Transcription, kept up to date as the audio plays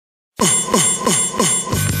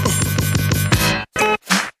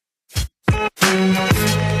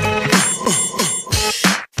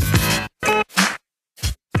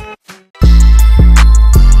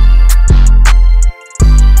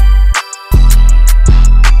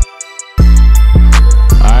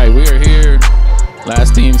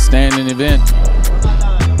Last team standing event.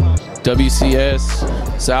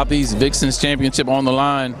 WCS Southeast Vixens Championship on the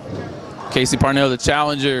line. Kasey Parnell, the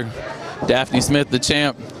challenger. Daphane Smith, the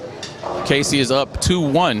champ. Kasey is up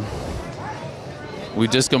 2-1. We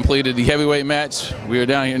just completed the heavyweight match. We are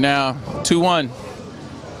down here now, 2-1.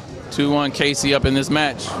 2-1, Kasey up in this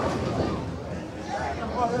match. All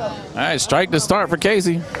right, strike to start for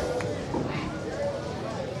Kasey.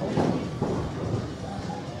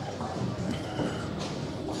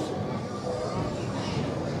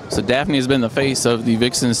 So Daphane has been the face of the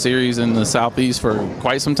Vixens series in the Southeast for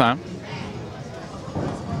quite some time.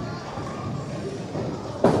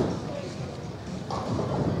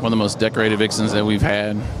 One of the most decorated Vixens that we've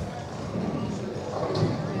had.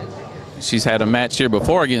 She's had a match here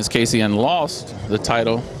before against Kasey and lost the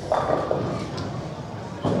title.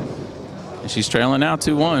 And she's trailing now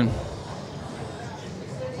 2-1.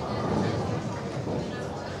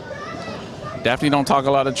 Daphane don't talk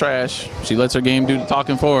a lot of trash. She lets her game do the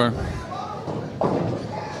talking for her.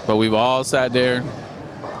 But we've all sat there.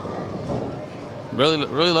 Really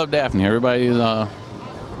love Daphane. Everybody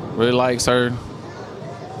really likes her.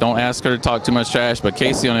 Don't ask her to talk too much trash. But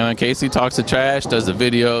Kasey, on the other hand, Kasey talks the trash, does the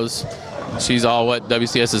videos. She's all what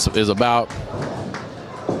WCS is about.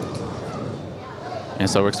 And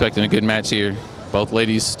so we're expecting a good match here. Both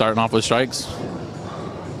ladies starting off with strikes.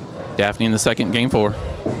 Daphane in the second, game 4.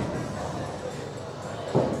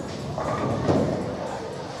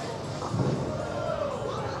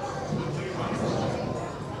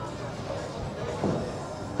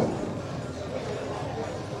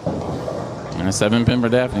 And a 7-pin for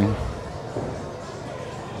Daphane.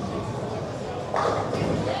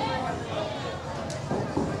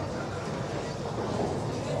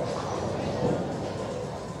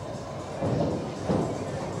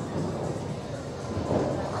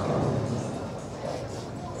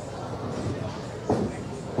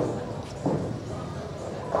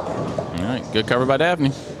 All right, good cover by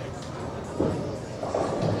Daphane.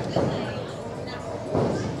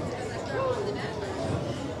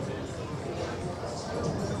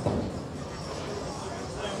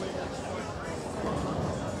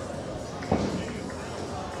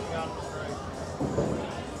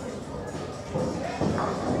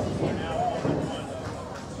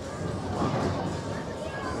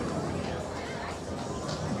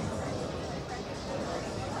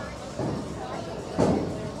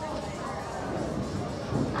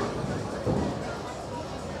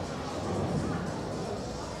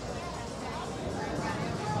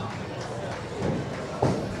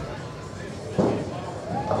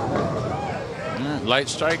 Light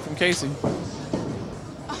strike from Kasey.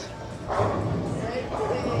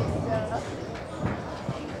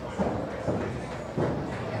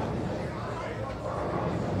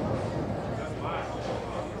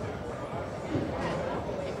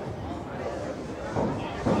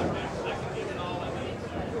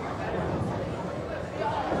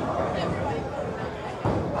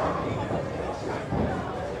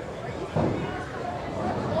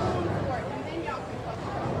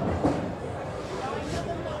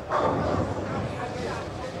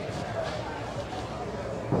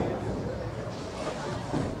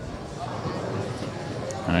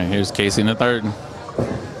 All right, here's Kasey in the third.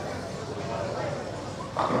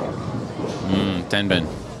 10-pin.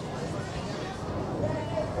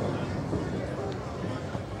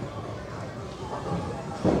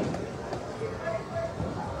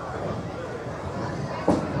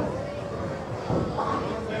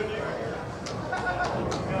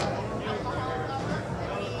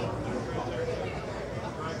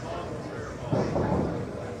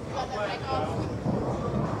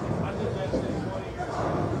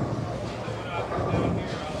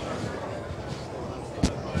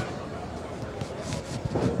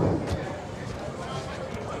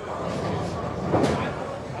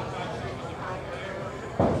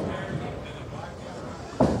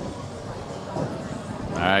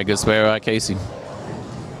 All right, good spare by Kasey.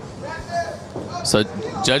 So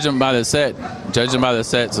judging by the set,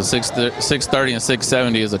 so 630 and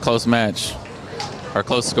 670 is a close match, or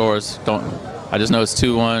close scores. I just know it's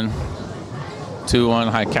 2-1,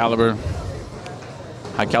 high caliber.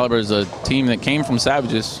 High caliber is a team that came from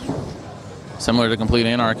Savages, similar to Complete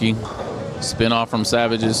Anarchy, spin-off from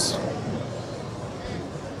Savages.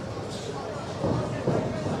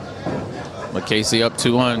 But Kasey up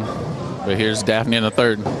 2-1. But here's Daphane in the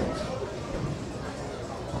third.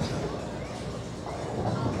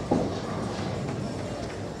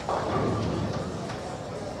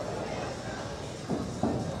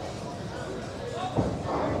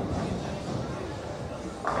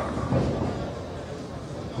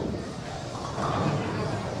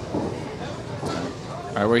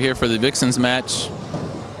 All right, we're here for the Vixens match.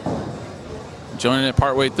 Joining it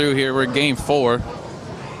partway through here, we're game 4.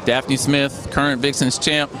 Daphane Smith, current Vixens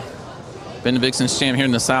champ. Been the Vixens champ here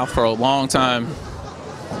in the South for a long time.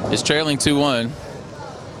 Is trailing 2-1.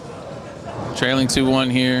 Trailing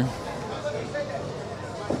 2-1 here.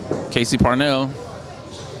 Kasey Parnell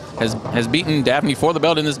has beaten Daphane for the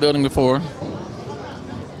belt in this building before.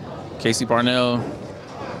 Kasey Parnell,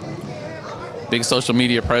 big social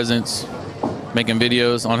media presence, making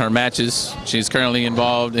videos on her matches. She's currently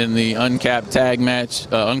involved in the uncapped tag match,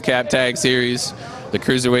 uncapped tag series, the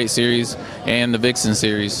cruiserweight series, and the Vixen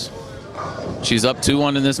series. She's up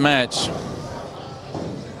 2-1 in this match.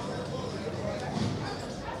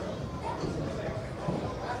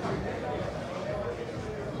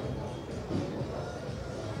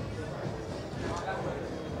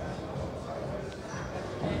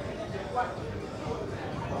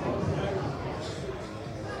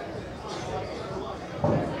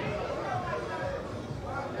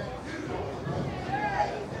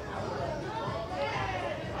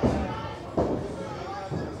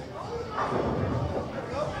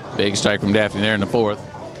 Big strike from Daphane there in the 4th.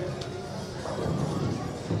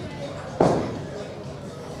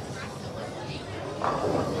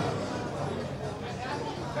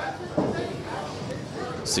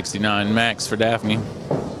 $69 max for Daphane.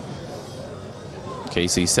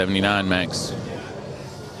 Kasey 79 max.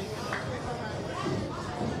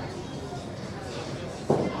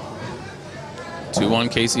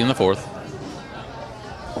 (2-1) Kasey in the 4th.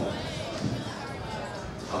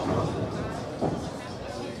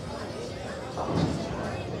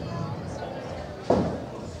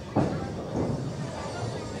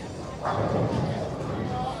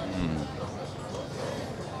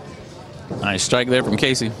 Nice strike there from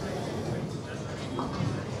Kasey.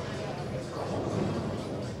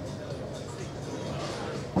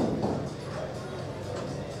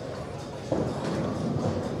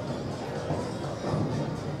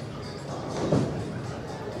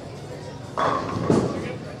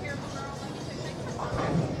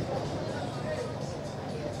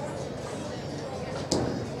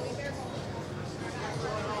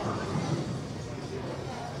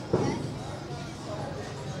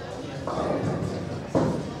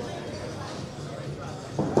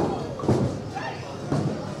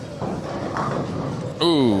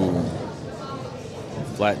 Ooh,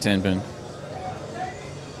 flat 10 pin.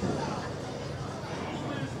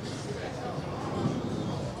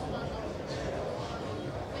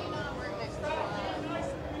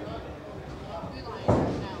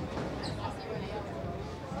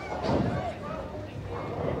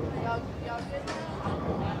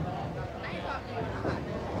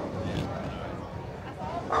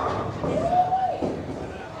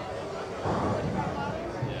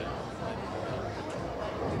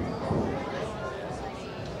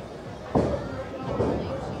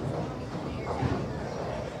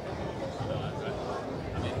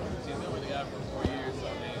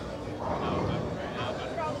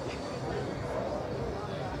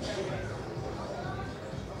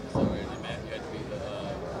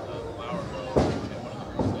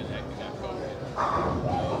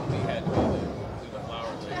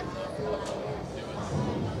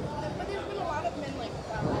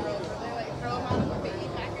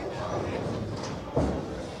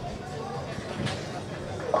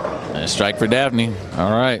 And a strike for Daphane.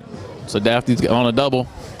 All right. So Daphane's on a double.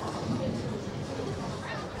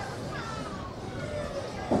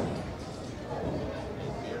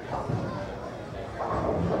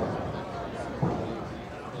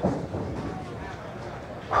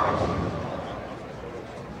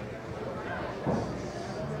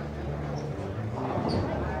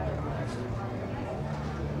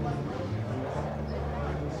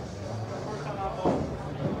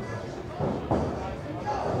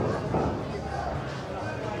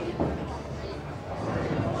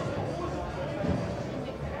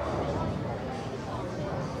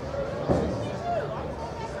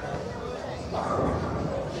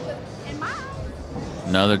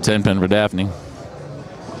 Another 10 pin for Daphane.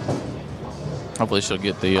 Hopefully she'll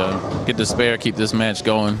get the spare, keep this match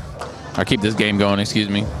going, or keep this game going. Excuse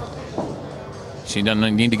me. She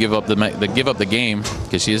doesn't need to give up the game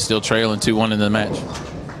because she is still trailing 2-1 in the match.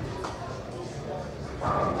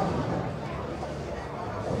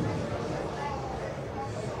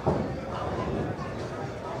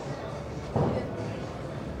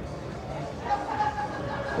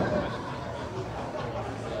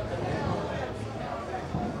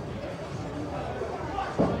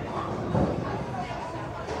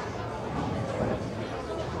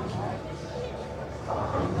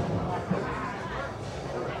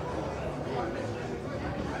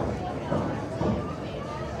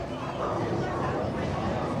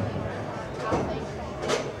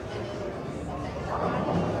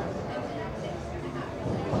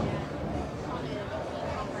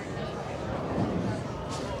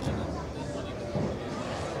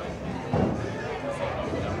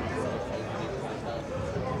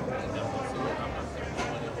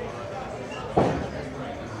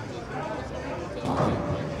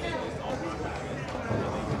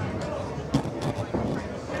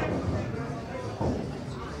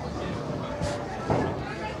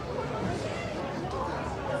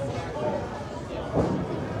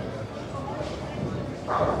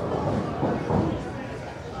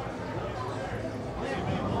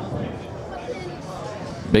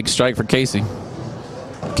 Big strike for Kasey.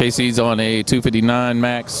 Kasey's on a 259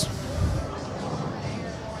 max.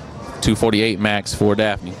 248 max for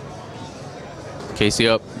Daphane. Kasey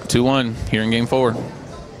up 2-1 here in game 4.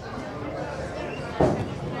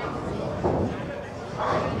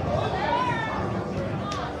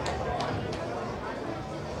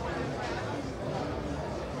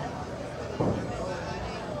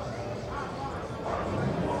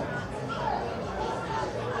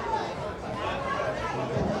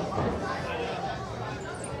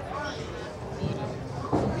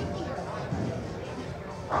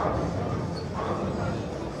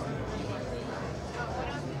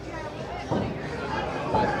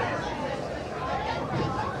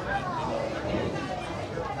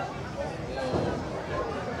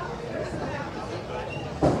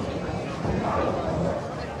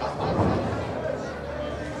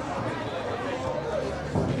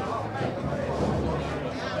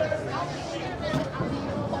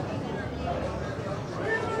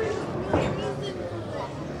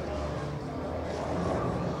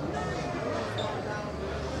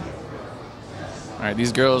 All right,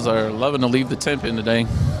 these girls are loving to leave the temp in today,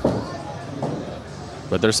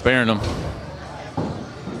 but they're sparing them.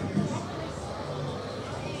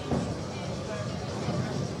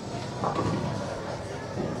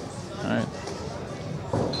 All right,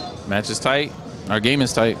 match is tight. Our game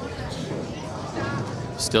is tight.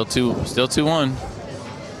 Still 2-1.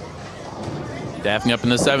 Daphane up in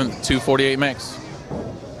the 7th, 248 max.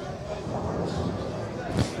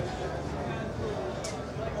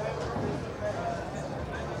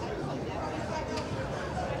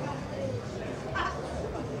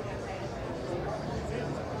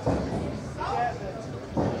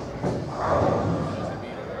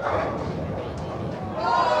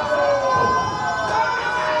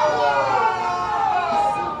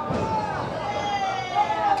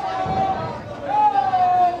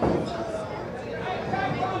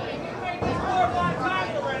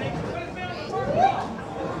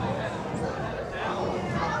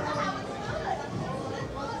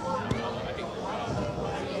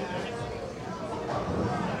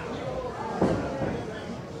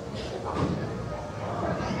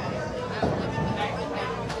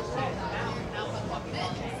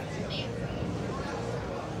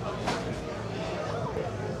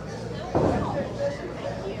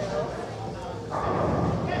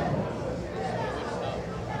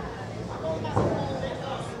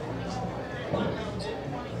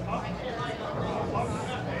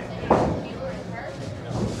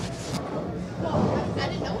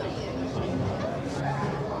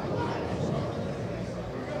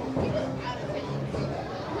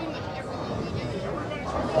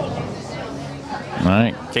 All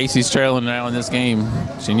right, Kasey's trailing now in this game.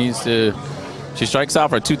 She strikes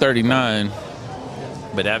out for 239,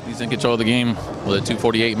 but Daphane's in control of the game with a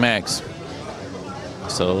 248 max.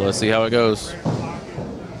 So let's see how it goes.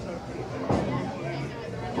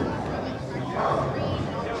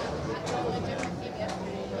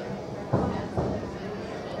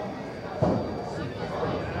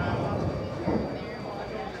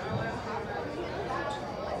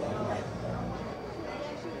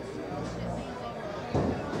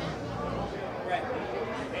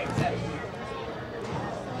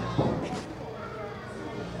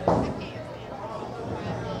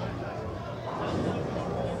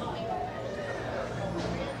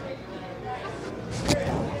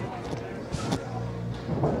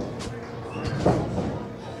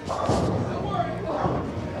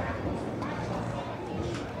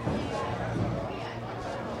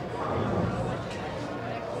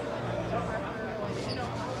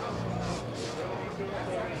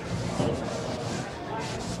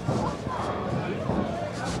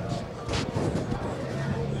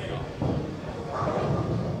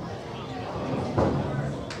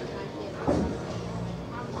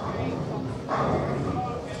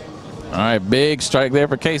 All right, big strike there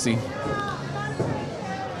for Kasey.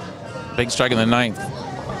 Big strike in the 9th.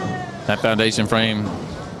 That foundation frame.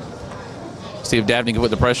 See if Daphane can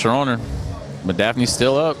put the pressure on her. But Daphane's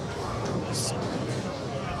still up.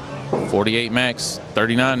 48 max,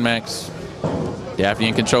 39 max. Daphane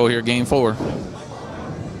in control here, game 4.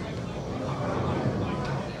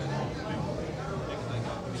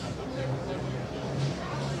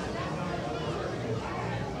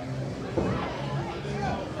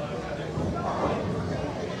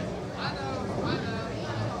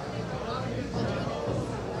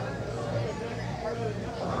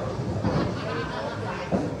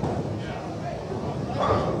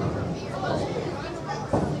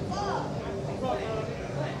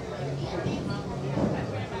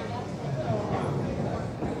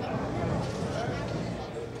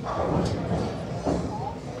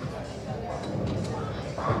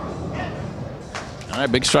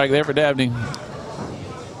 right, big strike there for Daphne.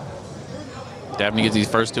 Daphne gets these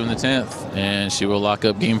first 2 in the 10th, and she will lock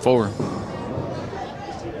up game 4.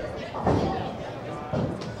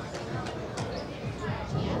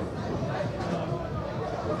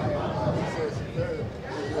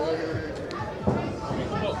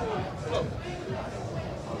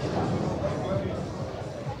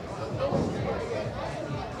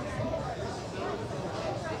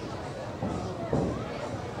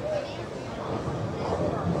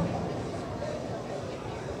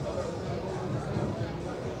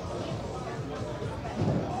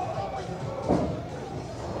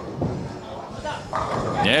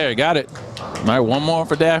 Yeah, got it. All right, one more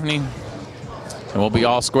for Daphne, and we'll be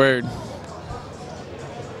all squared.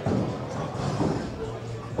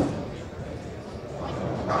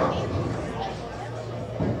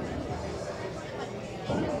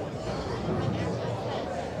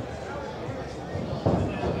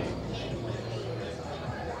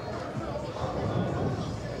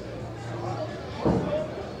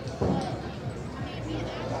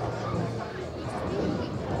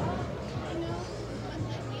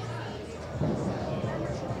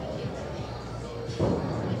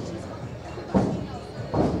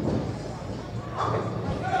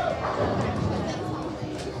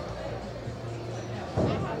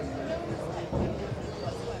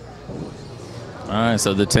 All right,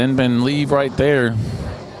 so the 10-pin leave right there.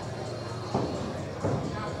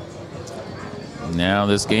 Now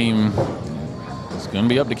this game is going to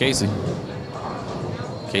be up to Kasey.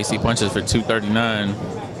 Kasey punches for 239.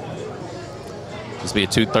 This will be a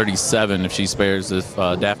 237 if she spares, if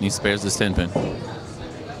Daphne spares this 10-pin.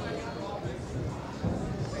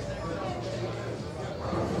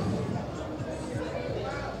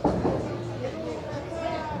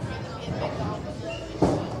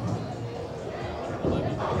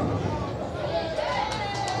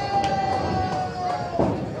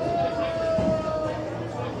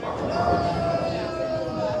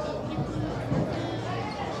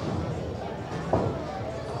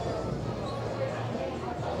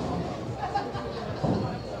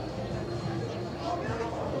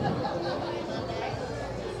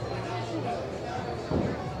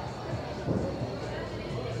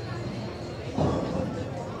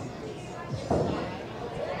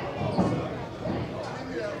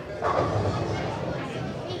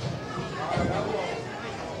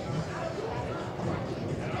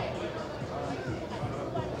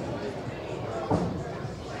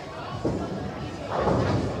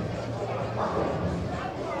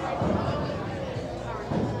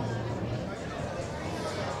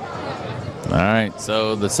 All right,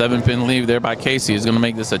 so the 7-pin leave there by Kasey is going to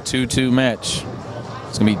make this a 2-2 match.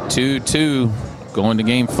 It's going to be 2-2 going to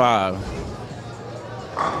game 5.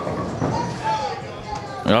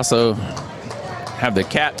 We also have the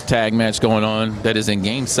cap tag match going on that is in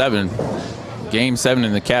game 7. Game 7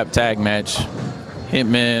 in the cap tag match.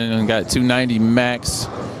 Hitman got 290 max,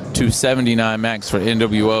 279 max for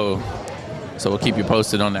NWO. So we'll keep you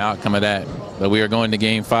posted on the outcome of that. But we are going to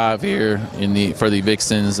game 5 here for the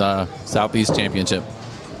Vixens Southeast Championship.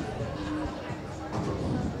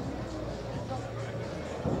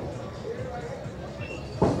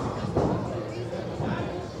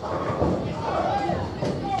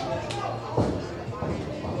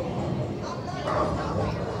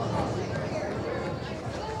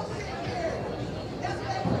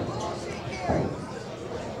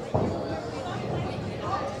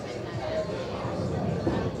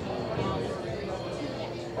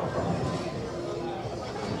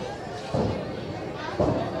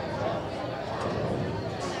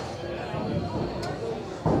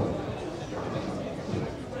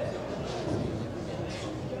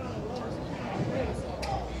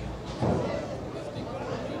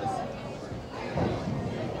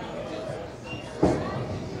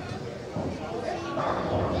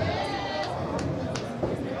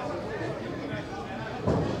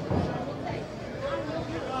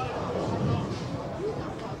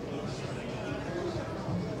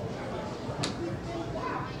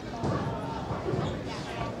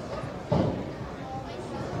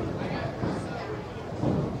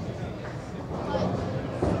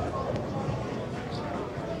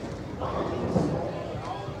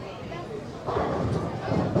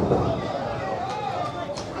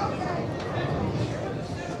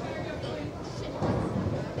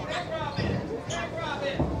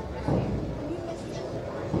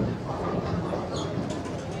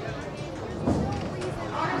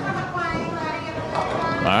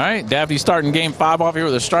 All right, Daphne starting game 5 off here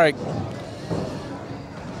with a strike.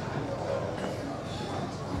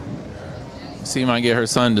 See if I can get her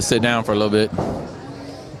son to sit down for a little bit.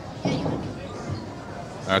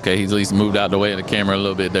 All Okay, he's at least moved out the way of the camera a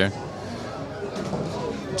little bit there.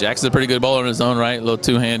 Jackson's a pretty good bowler in his own right, a little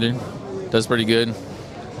two-handed. Does pretty good.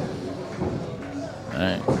 All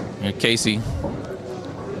right, here Kasey.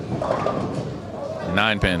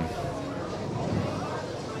 9-pin.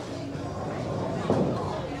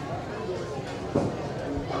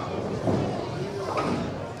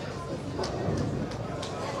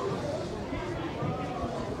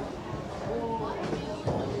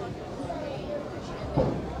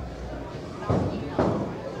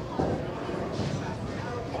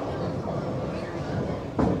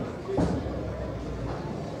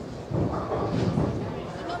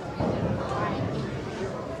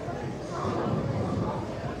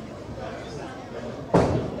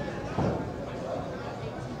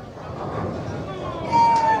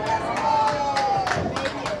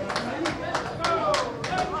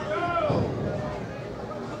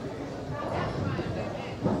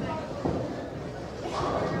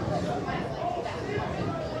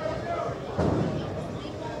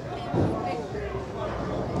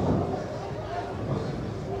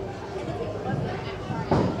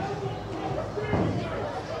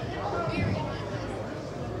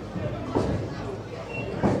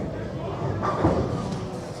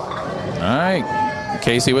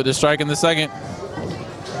 Kasey with the strike in the second.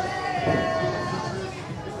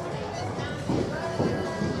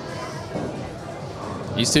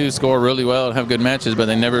 These two score really well and have good matches, but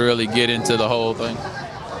they never really get into the whole thing.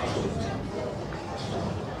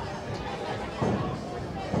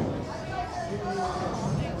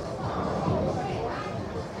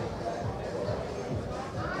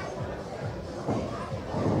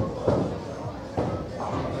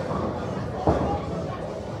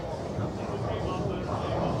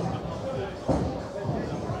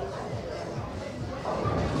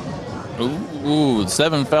 Ooh,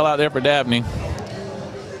 7 fell out there for Daphne.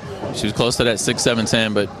 She was close to that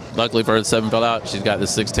 6-7-10, but luckily for her, the 7 fell out. She's got the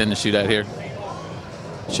 6-10 to shoot at here.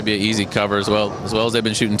 Should be an easy cover as well as they've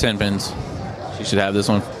been shooting 10 pins. She should have this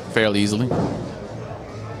one fairly easily.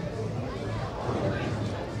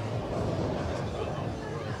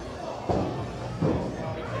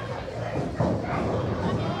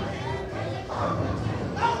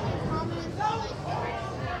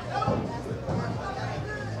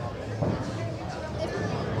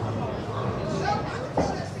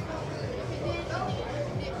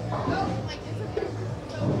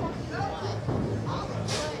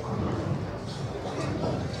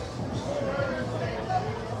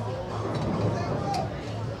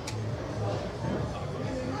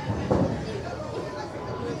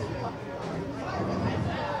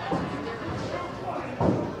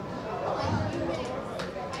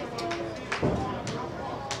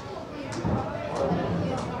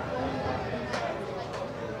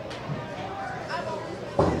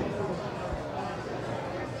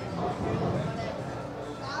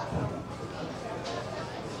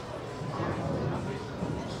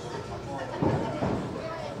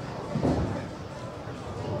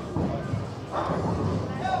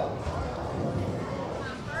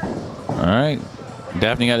 All right,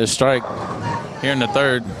 Daphne got a strike here in the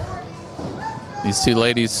third. These two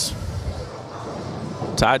ladies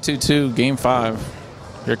tied 2-2, game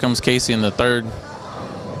 5. Here comes Kasey in the third.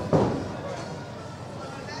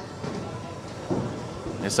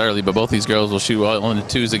 It's early, but both these girls will shoot well on the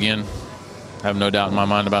 2s again. I have no doubt in my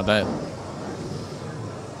mind about that.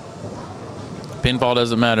 Pinfall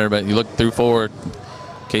doesn't matter, but you look through forward.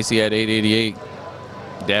 Kasey had 888,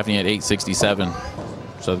 Daphne had 867.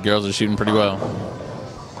 So the girls are shooting pretty well.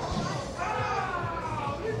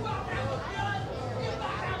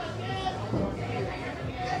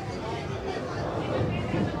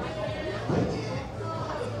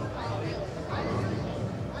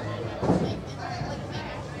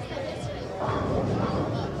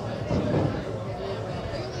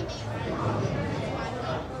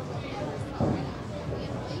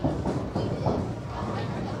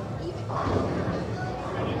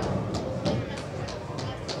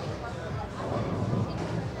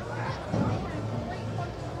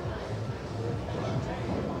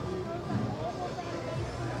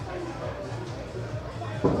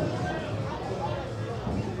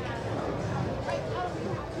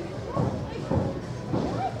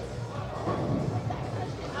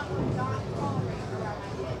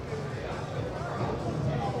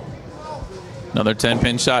 Another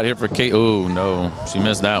 10-pin shot here for Kate. Oh, no. She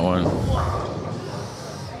missed that one.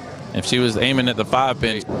 If she was aiming at the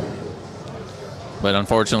 5-pin, but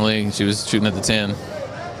unfortunately, she was shooting at the 10.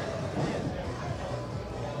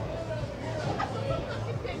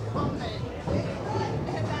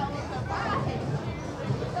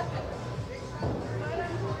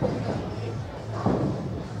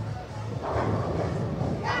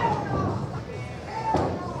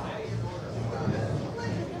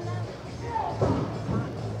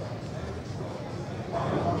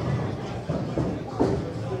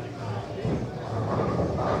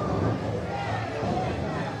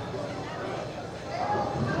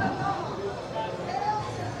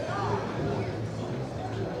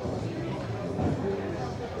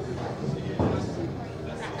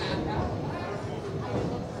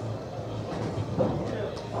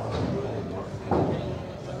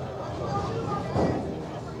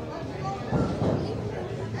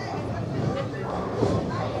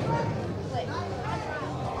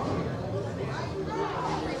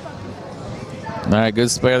 All right,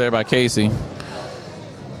 good spare there by Kasey.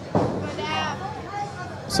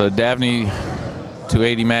 So Daphne,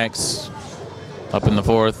 280 max, up in the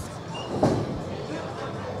fourth.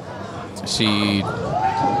 She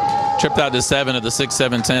tripped out to 7 at the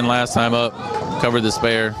 6-7-10 last time up, covered the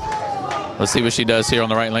spare. Let's see what she does here on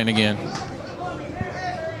the right lane again.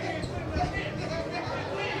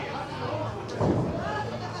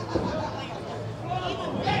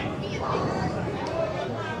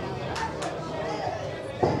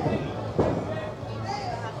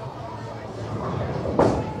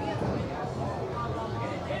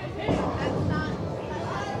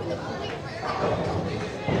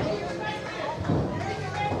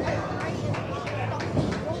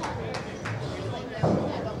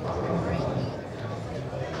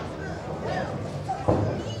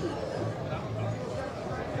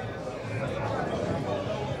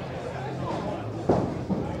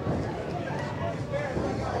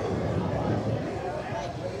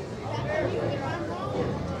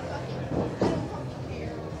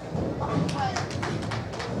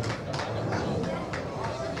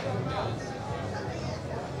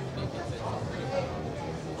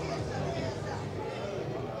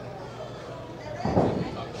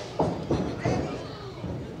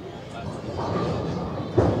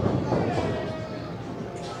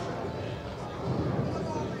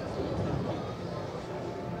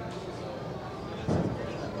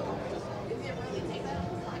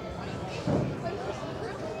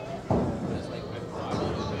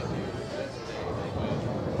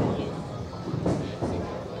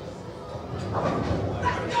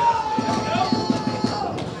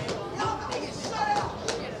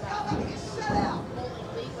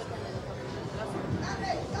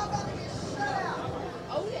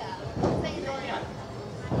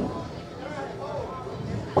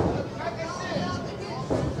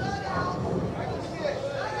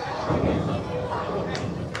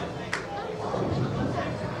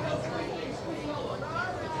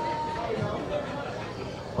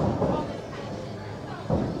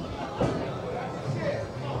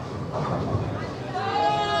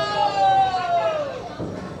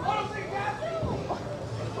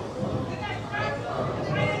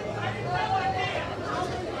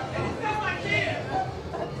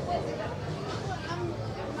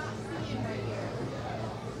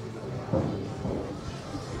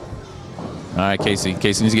 All right, Kasey.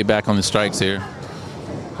 Kasey needs to get back on the strikes here.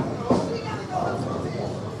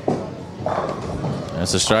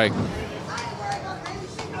 That's a strike.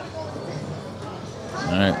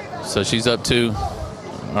 All right, so she's up 2,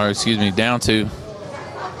 or excuse me, down 2.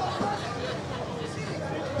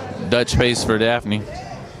 Dutch pace for Daphne.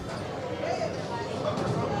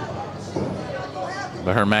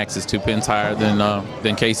 But her max is 2 pins higher than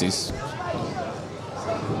Kasey's.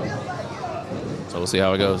 So we'll see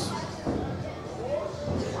how it goes.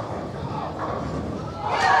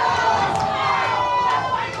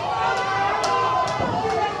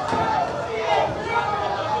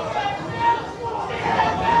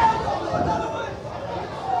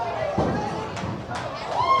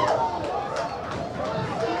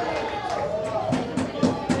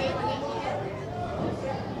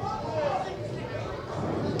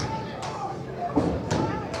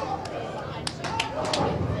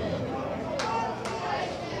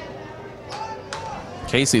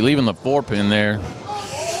 Kasey leaving the 4 pin there.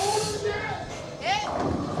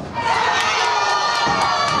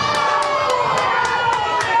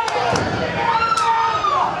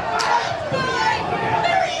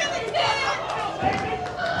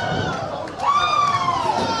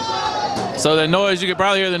 So the noise, you can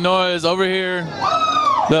probably hear the noise over here.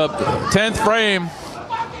 The 10th frame,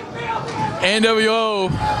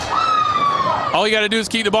 NWO. All you got to do is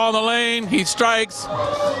keep the ball in the lane. He strikes.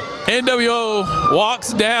 NWO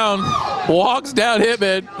walks down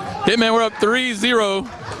Hitman. Hitman, we're up 3-0.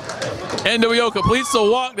 NWO completes the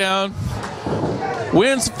walk down,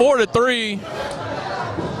 wins 4-3.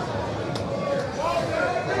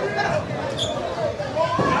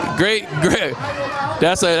 Great.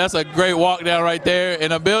 That's a great walk down right there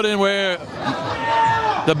in a building where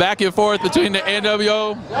the back and forth between the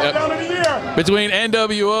NWO, between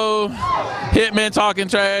NWO, Hitman talking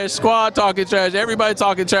trash, squad talking trash, everybody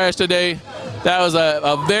talking trash today. That was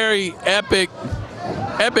a very epic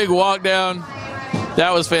walk down.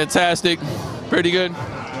 That was fantastic. Pretty good.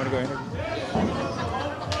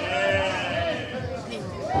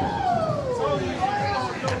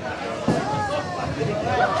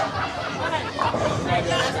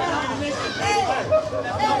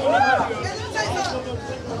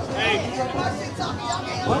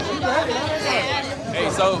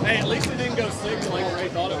 Hey, at least it didn't go 6 like Ray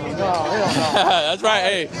thought it was. That's right.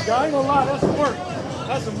 Hey. I ain't gonna lie, that's some work.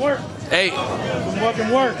 That's some work. Hey. Some fucking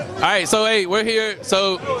work. All right, so hey, we're here.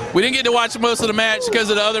 So we didn't get to watch most of the match because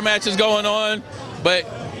of the other matches going on, but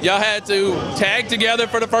y'all had to tag together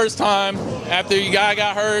for the first time after your guy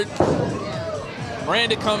got hurt.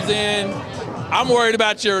 Miranda comes in. I'm worried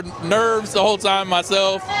about your nerves the whole time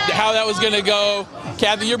myself, how that was gonna go.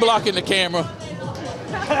 Kathy, you're blocking the camera.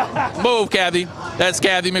 Move, Kathy. That's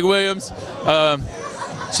Kathy McWilliams.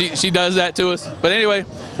 She does that to us. But anyway,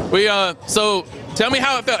 so tell me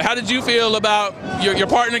how it felt. How did you feel about your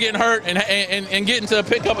partner getting hurt and getting to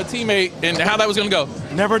pick up a teammate and how that was going to go?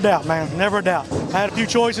 Never doubt, man. Never doubt. I had a few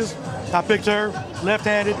choices. I picked her,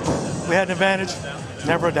 left-handed. We had an advantage.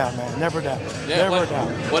 Never a doubt, man. Never doubt. Yeah, never a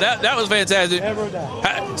doubt. Well, that was fantastic. Never a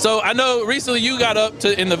doubt. So I know recently you got up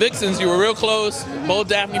to in the Vixens. You were real close. Both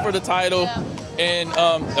Daphne for the title. Yeah. And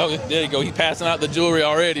oh, there you go. He's passing out the jewelry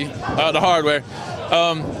already, the hardware.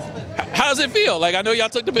 How does it feel? Like, I know y'all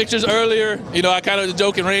took the pictures earlier. You know, I kind of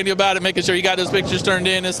joking Randy about it, making sure you got those pictures turned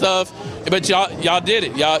in and stuff. But y'all did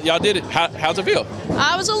it. Y'all did it. How's it feel?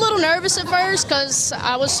 I was a little nervous at first because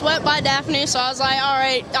I was swept by Daphne, so I was like, all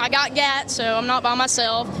right, I got Gat, so I'm not by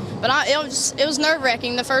myself. But it was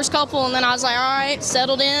nerve-wracking the first couple, and then I was like, all right,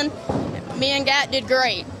 settled in. Me and Gat did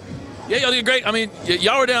great. Yeah, y'all did great. I mean,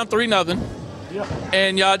 y'all were down 3-0. Yeah.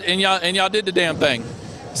 And y'all did the damn thing.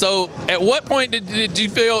 So at what point did you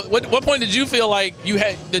feel? What point did you feel like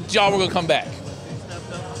that y'all were gonna come back?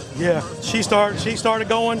 Yeah, she started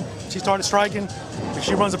going. She started striking. If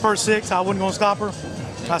she runs the first 6, I wasn't gonna stop her.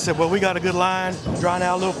 I said, well, we got a good line, drying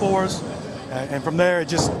out a little for us, and from there it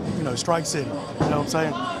just, strike city. You know what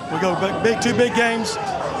I'm saying? We go two big games.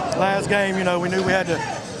 Last game, we knew we had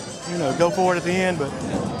to, go for it at the end, but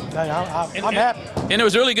hey, I'm happy. And it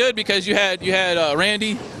was really good because you had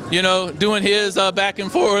Randy, doing his back and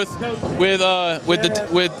forth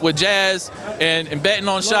with Jazz and betting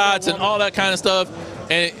on shots and all that kind of stuff.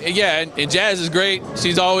 And yeah, and Jazz is great.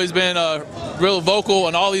 She's always been real vocal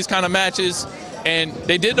in all these kind of matches. And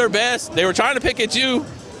they did their best. They were trying to pick at you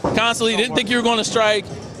constantly. Didn't think you were going to strike.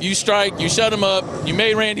 You strike. You shut them up. You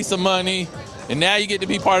made Randy some money. And now you get to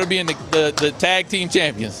be part of being the tag team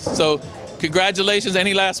champions. So congratulations.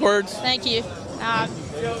 Any last words? Thank you.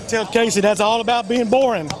 Tell Kasey that's all about being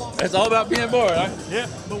boring. It's all about being boring, right? Yeah,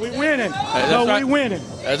 but we winning. Right. We winning.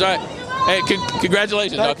 That's right. Hey,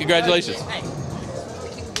 congratulations, y'all. Congratulations.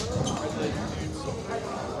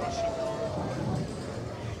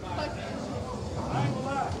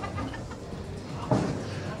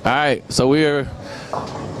 All right, so we're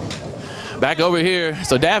back over here.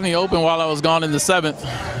 So Daphne opened while I was gone in the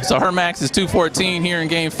 7th. So her max is 214 here in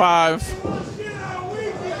Game 5.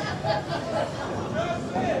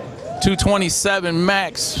 227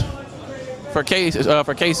 max for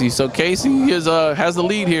Kasey. So Kasey has the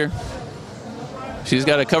lead here. She's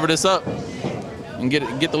got to cover this up and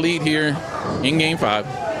get the lead here in Game 5.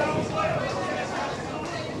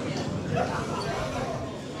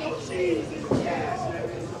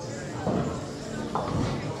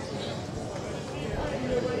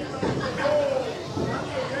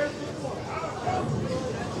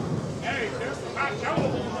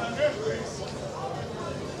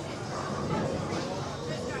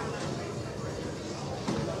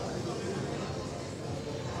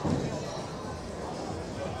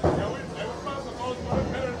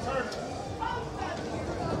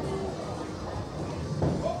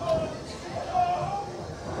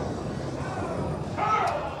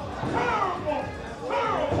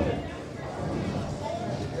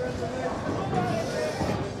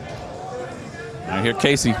 Here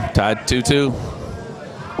Kasey tied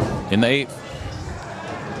 2-2 in the 8th.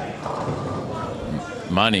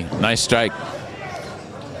 Money, nice strike.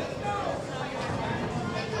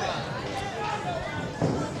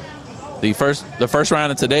 The first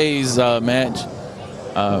round of today's match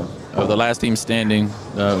of the last team standing,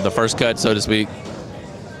 the first cut, so to speak.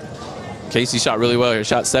 Kasey shot really well here.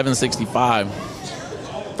 Shot 765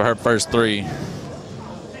 for her first 3.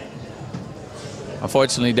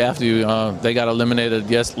 Unfortunately, Daphne, they got eliminated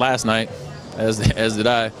last night, as did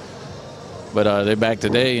I. But they're back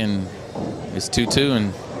today, and it's 2-2,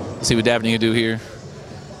 and let's see what Daphne can do here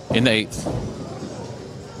in the 8th.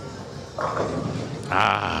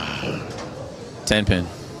 10 pin.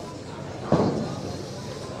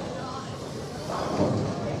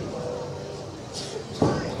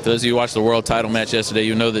 For those of you who watched the world title match yesterday,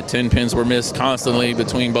 you know that 10 pins were missed constantly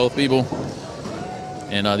between both people.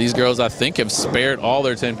 And these girls, I think, have spared all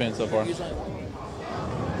their 10 pins so far.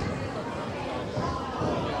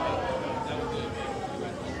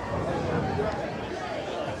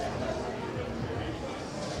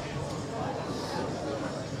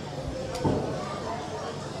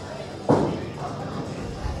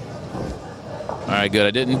 right,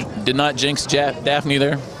 good. I did not jinx Daphne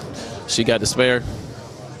there. She got the spare.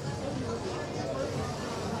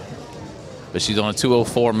 But she's on a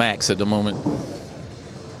 204 max at the moment.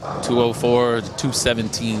 204 to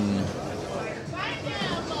 217.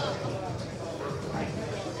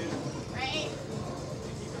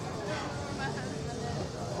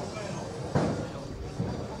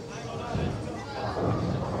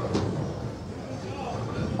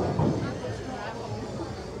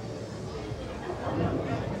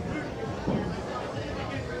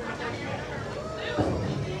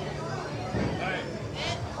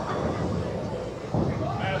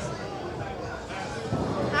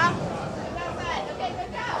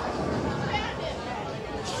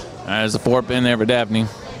 There's a 4 pin there for Daphne.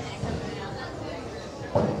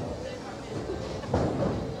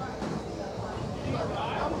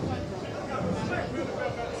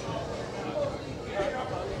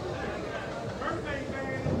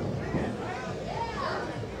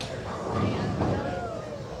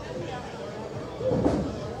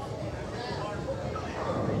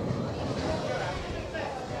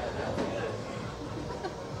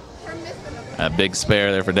 A big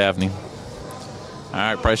spare there for Daphne. All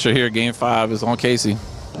right, pressure here. Game 5 is on Kasey.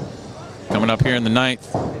 Coming up here in the 9th.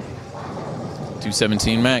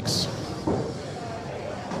 217 max.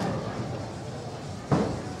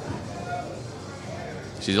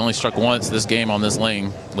 She's only struck once this game on this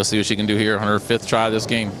lane. Let's see what she can do here on her 5th try this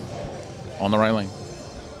game on the right lane.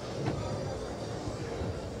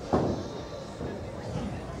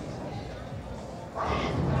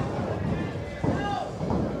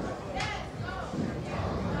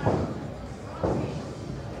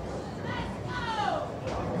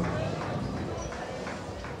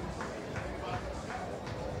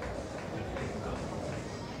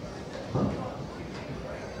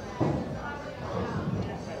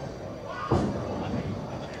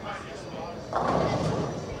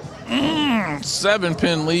 Seven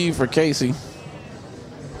pin lead for Kasey.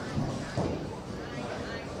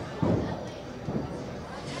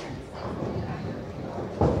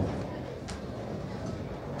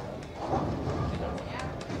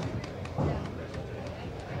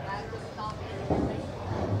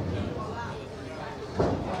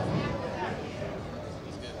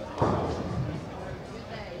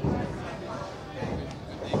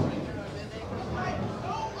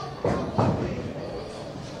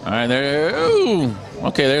 All right, there. Ooh.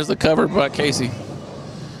 Okay, there's the cover by Kasey.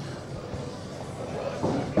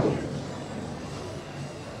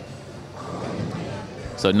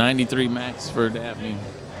 So 93 max for Daphne.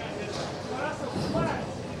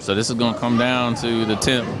 So this is going to come down to the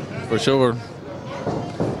 10th for sure.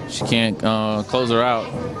 She can't close her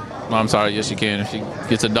out. Well, I'm sorry, yes she can. If she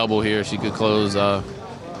gets a double here, she could close.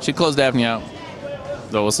 She close Daphne out.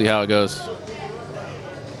 So we'll see how it goes.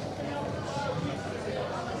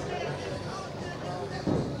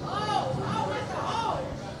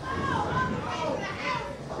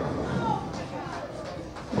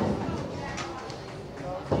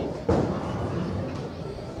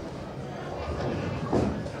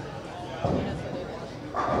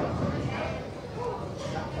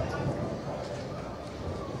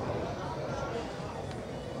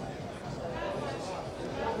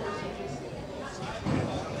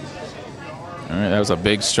 All right, that was a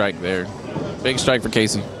big strike there. Big strike for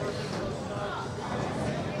Kasey.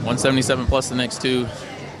 177 plus the next 2.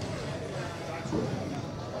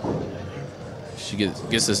 She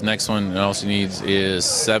gets this next one, and all she needs is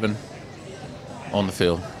 7 on the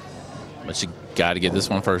field. But she got to get this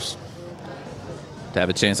one first to have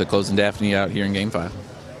a chance of closing Daphne out here in Game 5.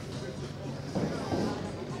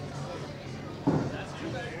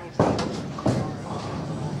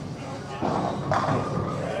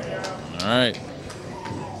 All right.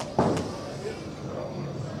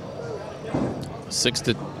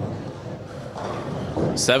 7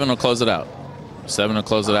 will close it out. 7 will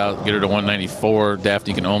close it out, get her to 194.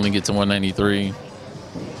 Daphne can only get to 193.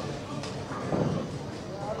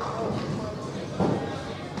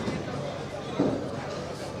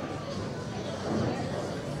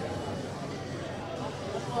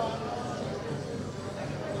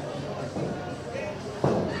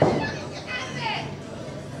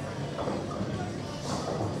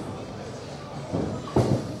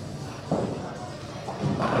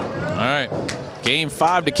 Game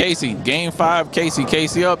 5 to Kasey. Game 5, Kasey.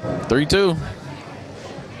 Kasey up 3-2.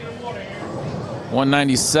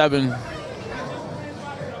 197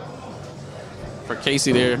 for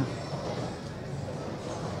Kasey there.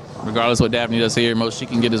 Regardless what Daphne does here, most she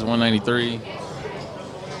can get is 193.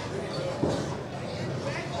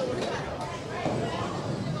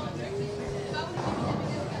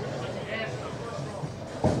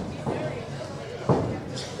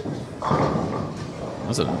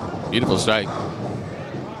 That's a beautiful strike.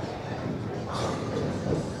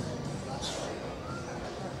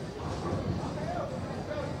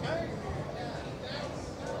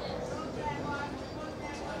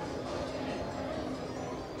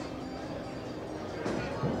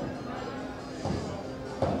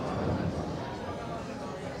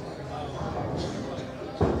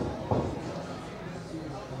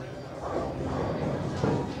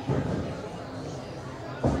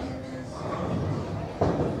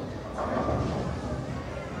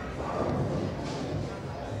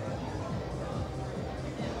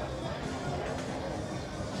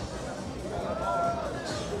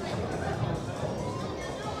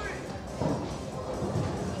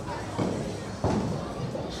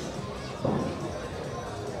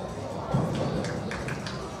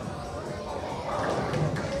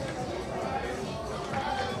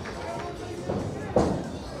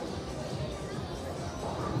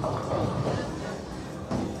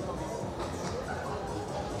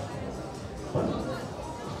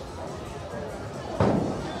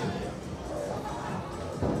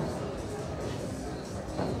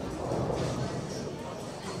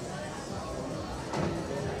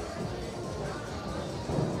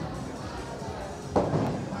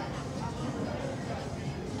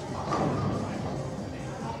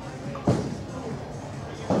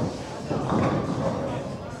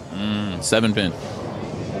 Seven pin.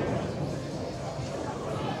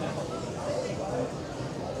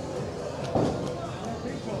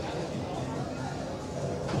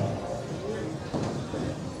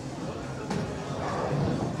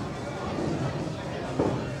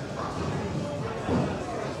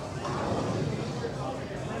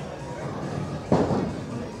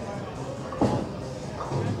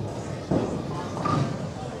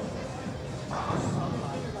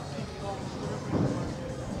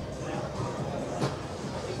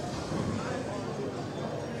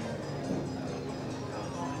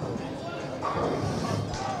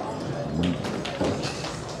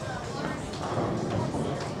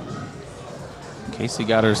 Kasey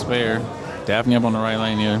got her spare. Daphne up on the right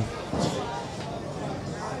lane here.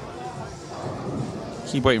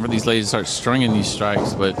 Keep waiting for these ladies to start stringing these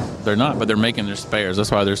strikes, but they're not. But they're making their spares.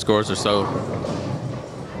 That's why their scores are so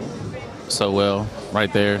well.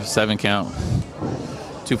 Right there, 7 count.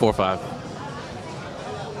 2-4-5.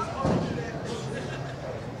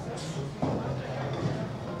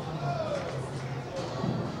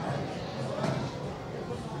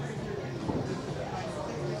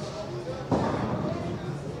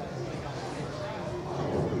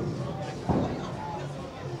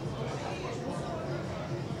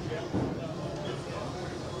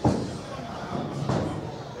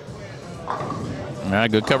 All right,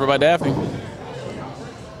 good cover by Daphne.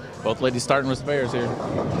 Both ladies starting with spares here.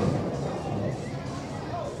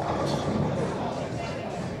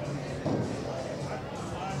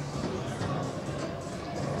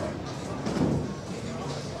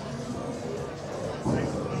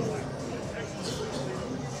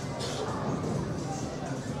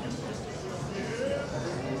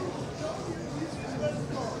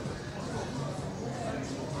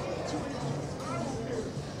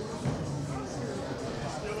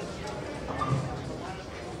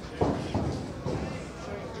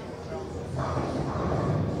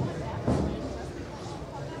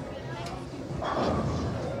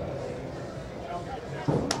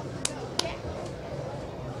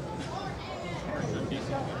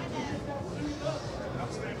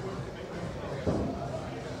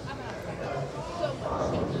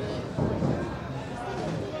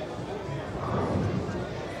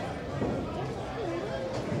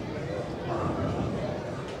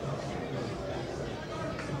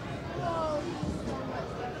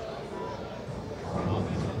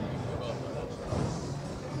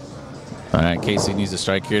 All right, Kasey needs a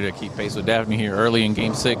strike here to keep pace with Daphne here early in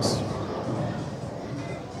game 6. A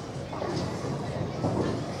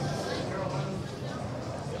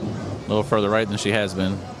little further right than she has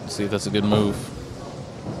been. Let's see if that's a good move.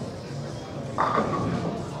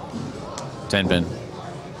 10 pin.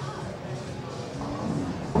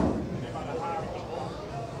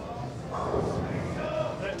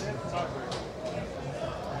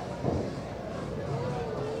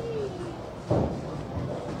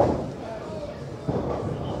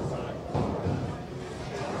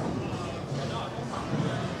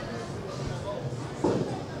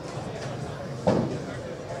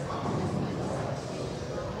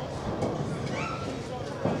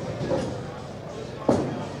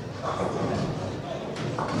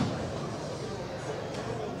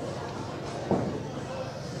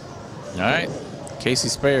 All right, Kasey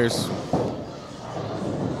spares.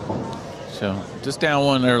 So just down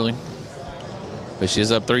 1 early. But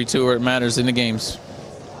she's up 3-2 where it matters in the games.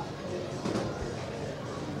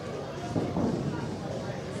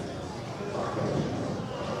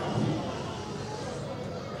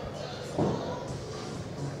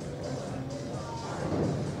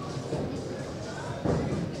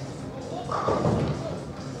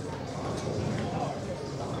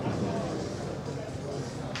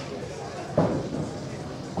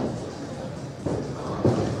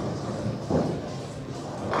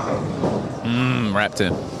 Wrapped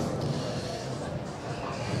in.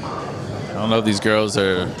 I don't know if these girls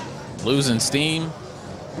are losing steam.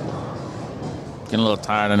 Getting a little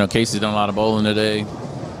tired. I know Kasey's done a lot of bowling today.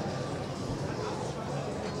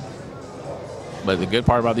 But the good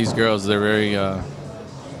part about these girls, they're very have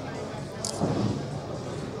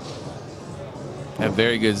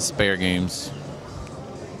very good spare games.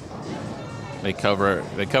 They cover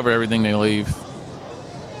everything they leave,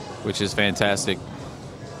 which is fantastic.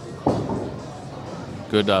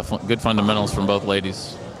 Good fundamentals from both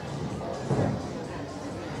ladies.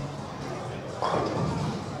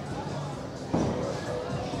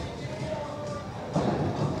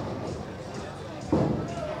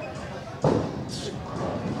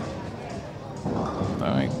 All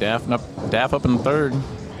right, Daphne up in the third,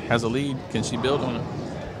 has a lead. Can she build on it?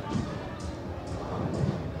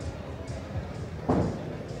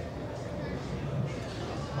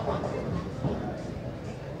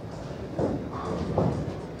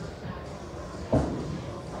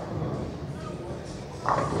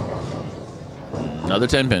 Another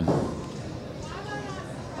 10-pin.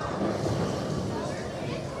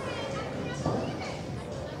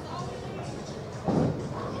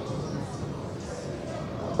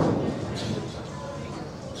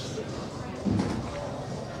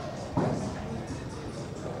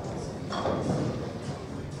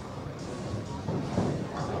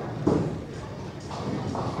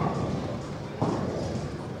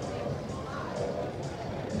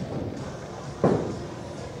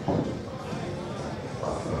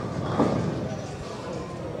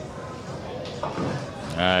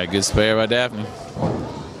 All right, good spare by Daphne.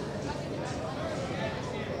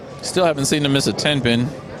 Still haven't seen them miss a 10-pin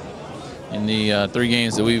in the 3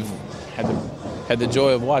 games that we've had the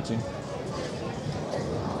joy of watching.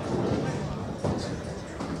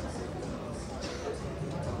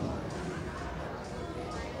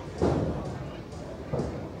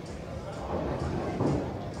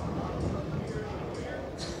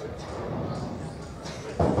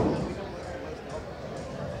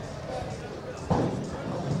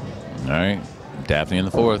 All right, Daphne in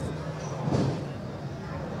the fourth.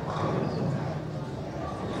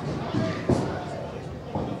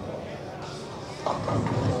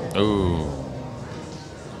 Ooh,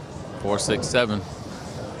 4-6-7.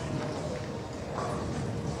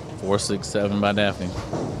 4-6-7 by Daphne.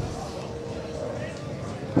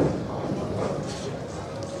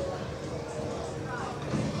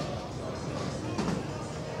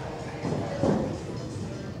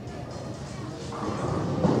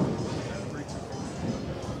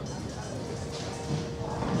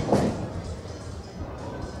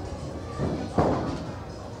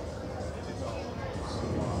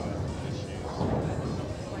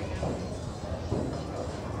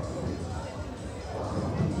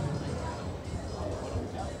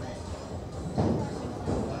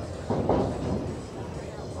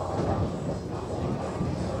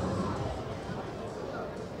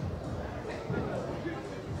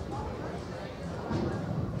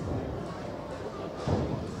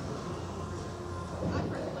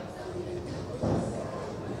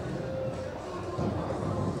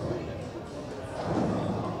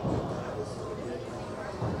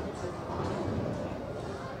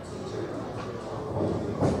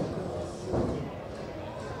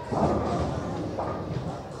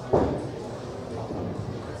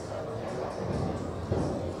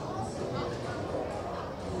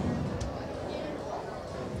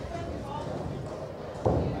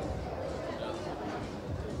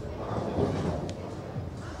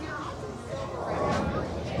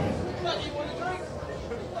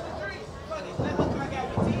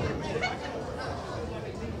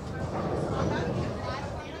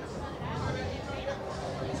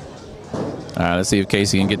 All right, let's see if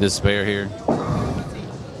Kasey can get this spare here.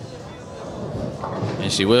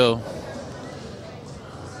 And she will.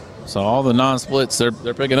 So all the non-splits,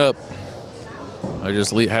 they're picking up. They're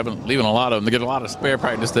just leaving a lot of them. They get a lot of spare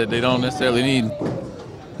practice that they don't necessarily need.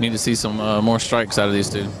 Need to see some more strikes out of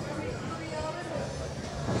these two.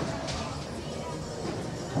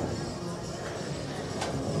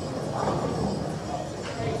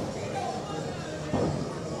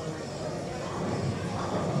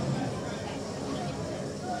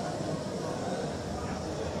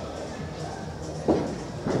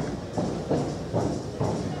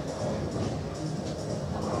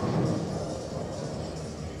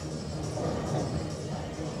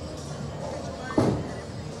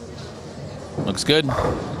 Looks good.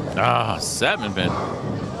 Ah, 7 pin.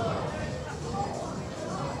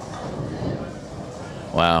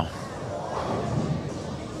 Wow.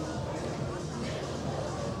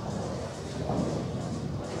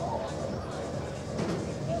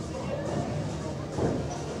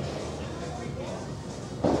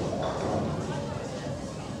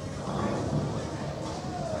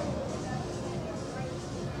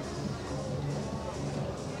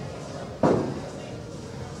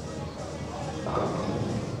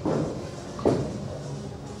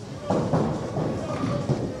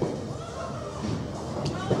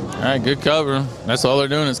 All right, good cover. That's all they're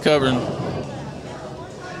doing is covering.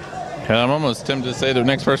 Hell, I'm almost tempted to say the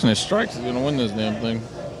next person that strikes is going to win this damn thing.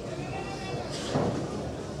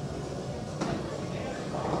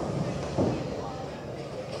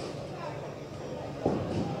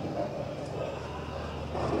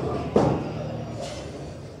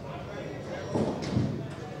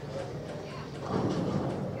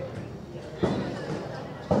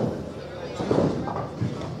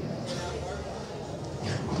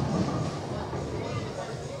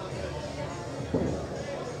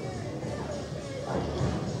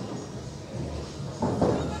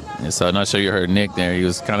 So I'm not sure you heard Nick there. He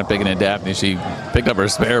was kind of picking at Daphne. She picked up her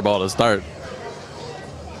spare ball to start.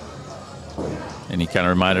 And he kind of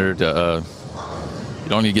reminded her to, you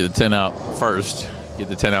don't need to get the 10 out first. Get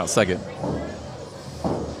the 10 out second.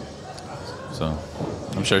 So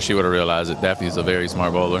I'm sure she would have realized that Daphne's a very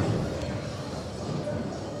smart bowler.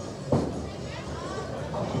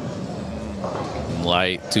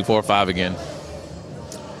 Light, 2-4-5 again.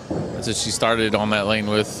 That's what she started on that lane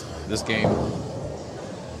with this game.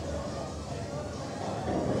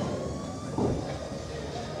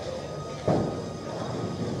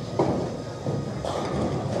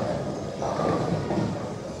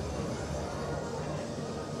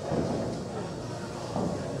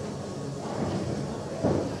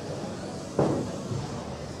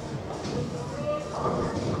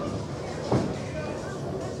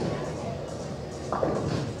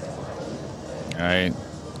 All right.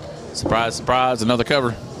 Surprise, surprise, another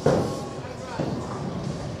cover.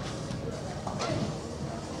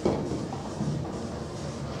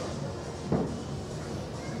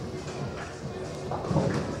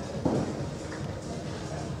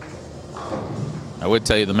 I would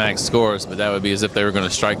tell you the max scores, but that would be as if they were going to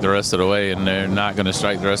strike the rest of the way, and they're not going to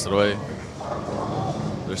strike the rest of the way.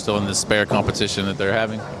 They're still in this spare competition that they're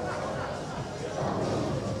having.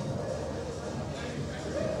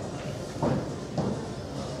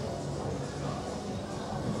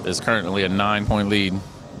 There's currently a 9-point lead,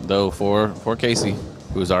 though, for Kasey,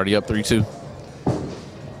 who is already up 3-2.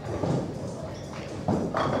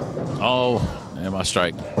 Oh, and my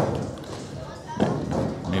strike.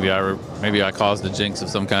 Maybe I caused a jinx of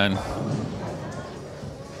some kind.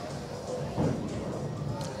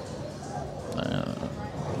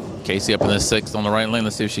 Kasey up in the 6th on the right lane.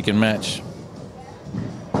 Let's see if she can match.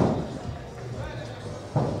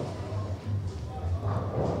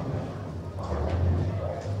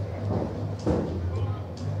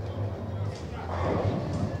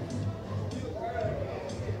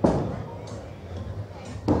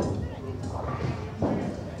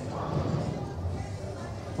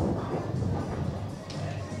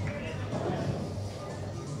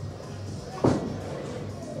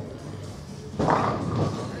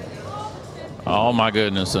 Oh my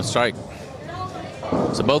goodness, a strike.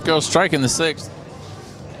 So both girls strike in the 6th.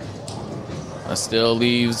 That still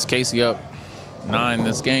leaves Kasey up 9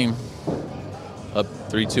 this game. Up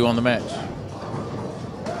 3-2 on the match.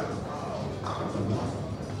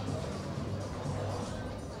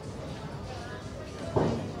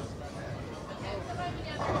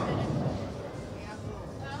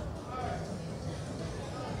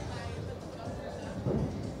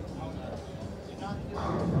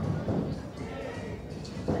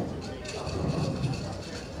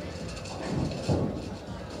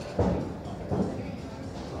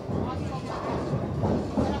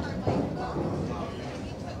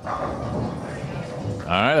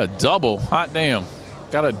 All right, a double. Hot damn.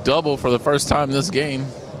 Got a double for the first time this game.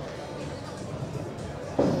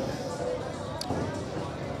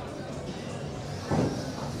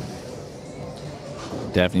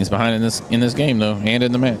 Daphne's behind in this game, though, and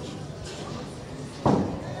in the match.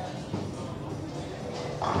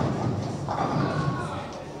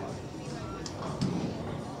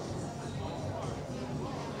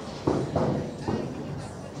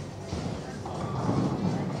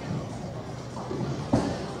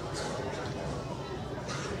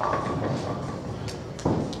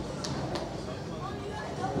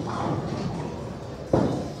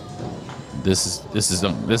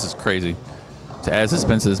 This is crazy. To add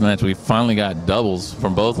suspense to this match, we finally got doubles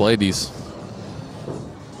from both ladies.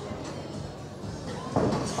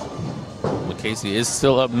 But Kasey is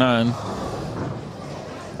still up 9.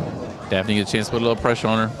 Daphne gets a chance to put a little pressure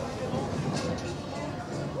on her.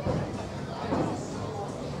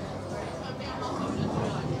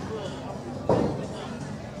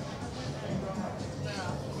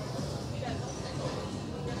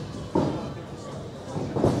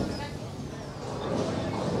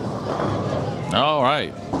 All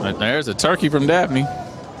right, there's a turkey from Daphne.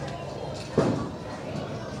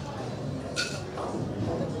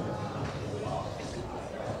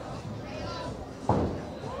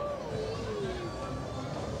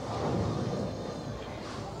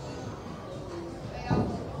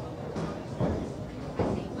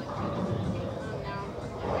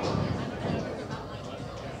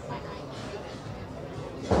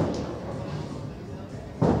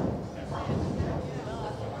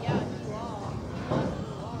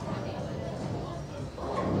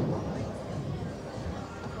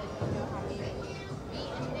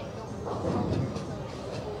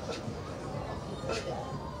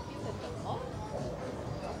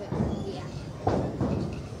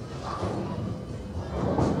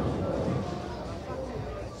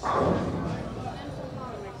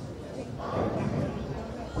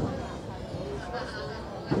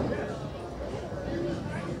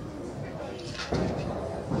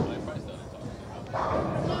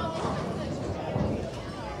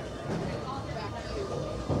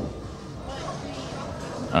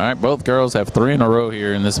 All right, both girls have 3 in a row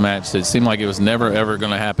here in this match. It seemed like it was never, ever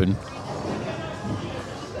going to happen.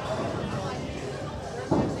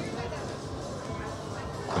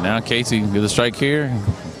 Now Kasey get a strike here,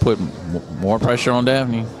 put more pressure on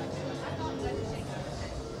Daphne.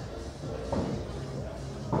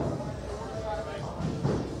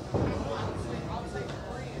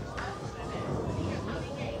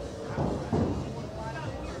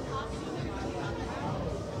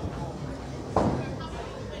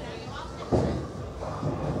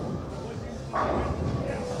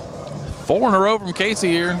 Four in a row from Kasey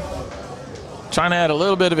here. Trying to add a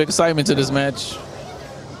little bit of excitement to this match.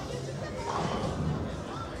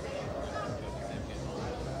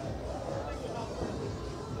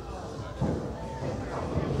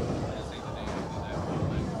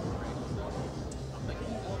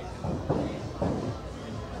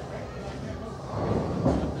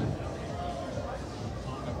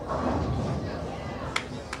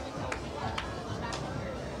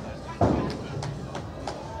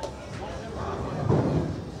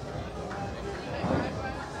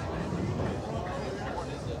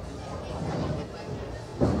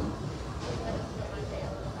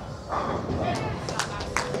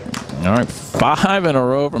 All right, 5 in a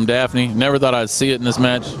row from Daphne. Never thought I'd see it in this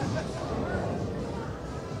match.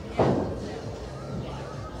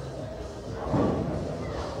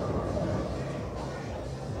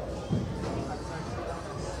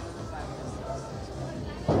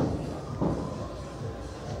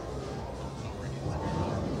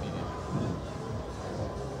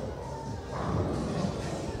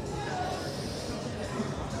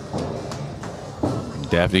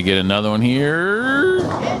 Daphne get another one here.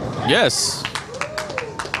 Yes.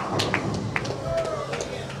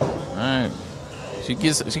 All right. She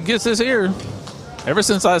gets this here. Ever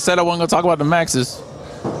since I said I wasn't going to talk about the maxes,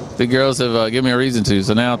 the girls have given me a reason to.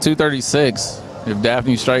 So now 236 if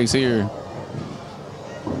Daphne strikes here.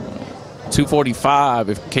 245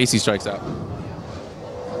 if Kasey strikes out.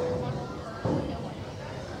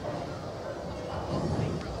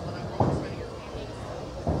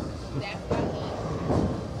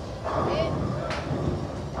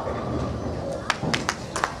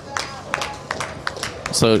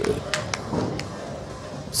 So,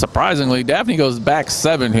 surprisingly, Daphne goes back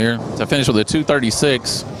 7 here to finish with a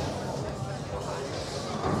 236.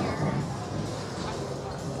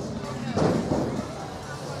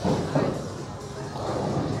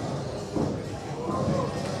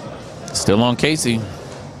 Still on Kasey.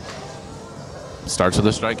 Starts with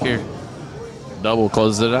a strike here. Double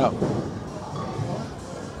closes it out.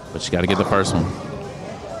 But you got to get the first one.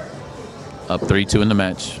 Up 3-2 in the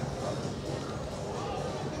match.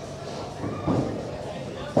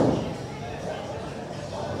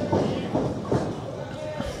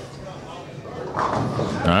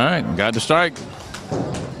 All right, got the strike.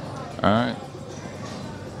 All right.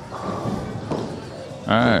 All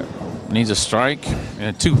right, needs a strike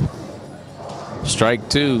and 2. Strike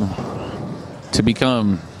 2 to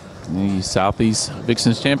become the Southeast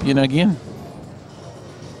Vixens champion again.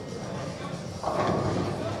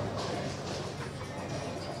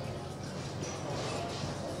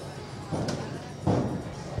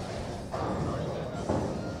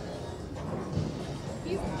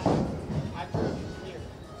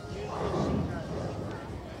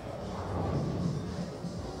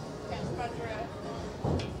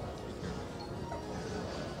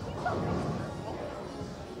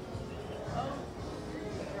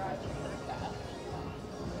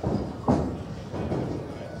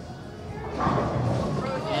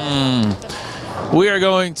 We are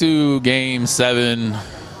going to Game 7.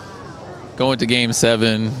 Going to Game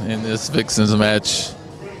 7 in this Vixens match.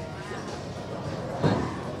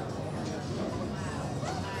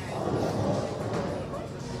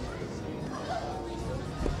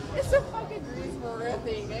 It's a fucking Greensboro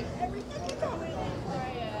thing. Everything you come in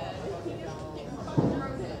Triad. He is getting fucking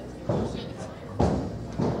roadhead.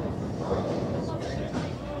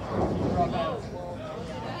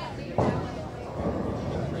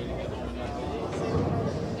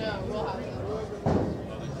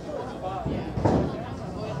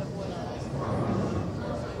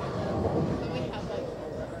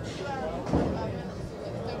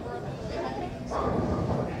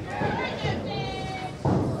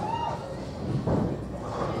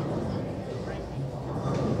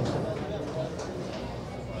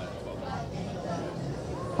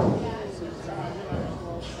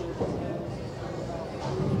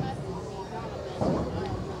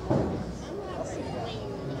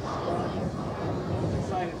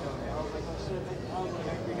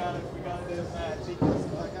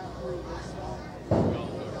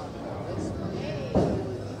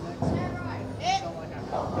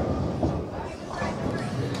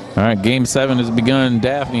 All right, Game 7 has begun.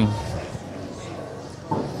 Daphne,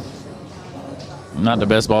 not the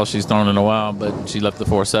best ball she's thrown in a while, but she left the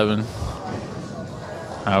 4-7.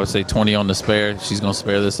 I would say 20 on the spare. She's going to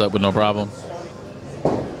spare this up with no problem.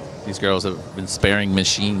 These girls have been sparing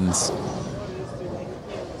machines.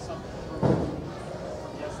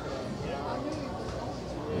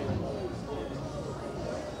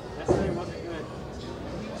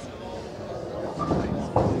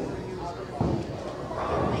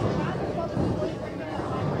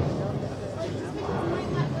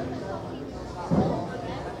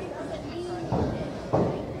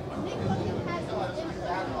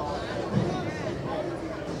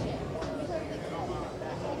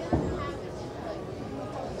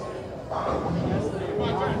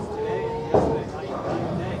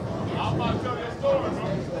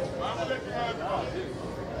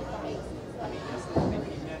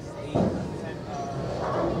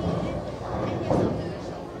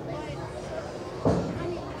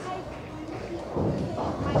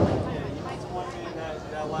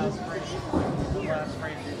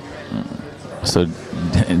 So,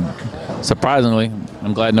 surprisingly,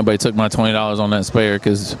 I'm glad nobody took my $20 on that spare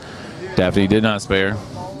because Daphne did not spare.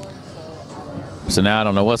 So now I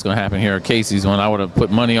don't know what's going to happen here at Kasey's one. I would have put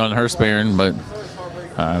money on her sparing, but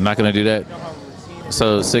I'm not going to do that.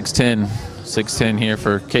 So 6-10. 6-10 here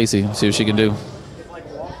for Kasey. See what she can do.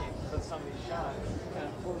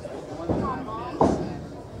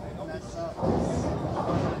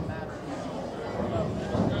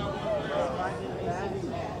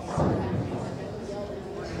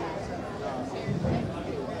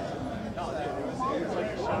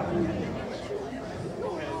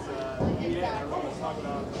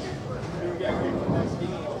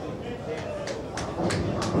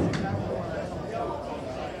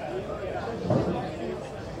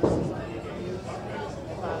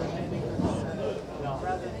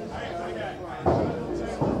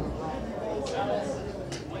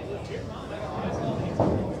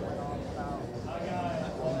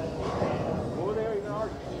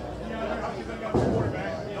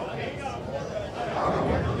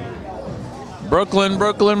 Brooklyn,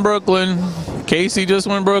 Brooklyn, Brooklyn. Kasey just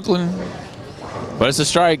went Brooklyn. But it's a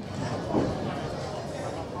strike.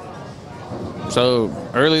 So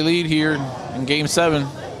early lead here in Game 7.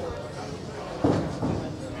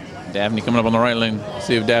 Daphne coming up on the right lane.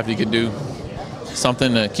 See if Daphne can do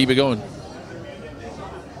something to keep it going.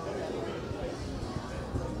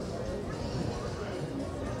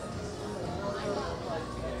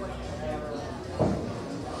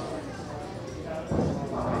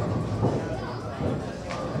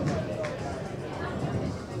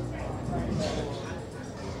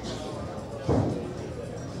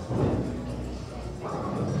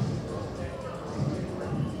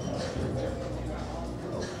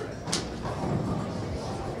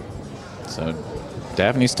 So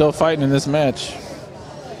Daphne's still fighting in this match.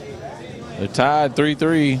 They're tied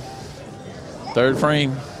 3-3. Third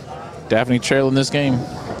frame. Daphne trailing this game.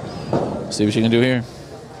 See what she can do here.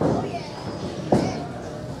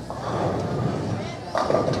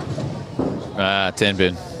 Ah, 10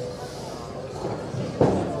 pin.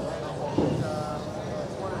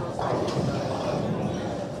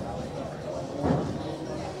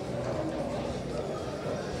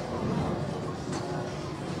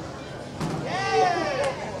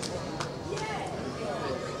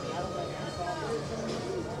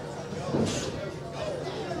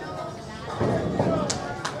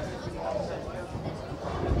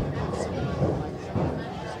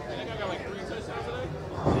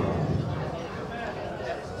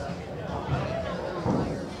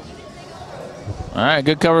 All right,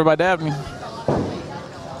 good cover by Daphne.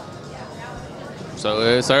 So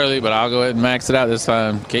it's early, but I'll go ahead and max it out this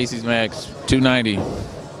time. Kasey's max, 290.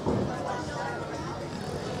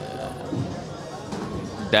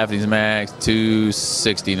 Daphne's max,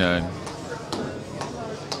 269.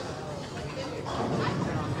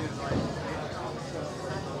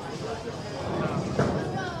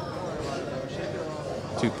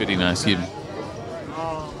 $259, excuse me.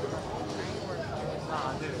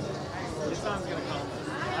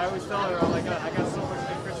 I always tell her, I'm like, I got so much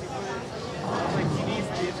good Christian footage. I was like, he needs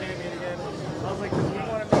to be a champion again. I was like, because we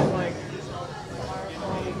want to be like.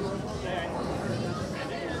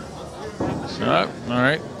 All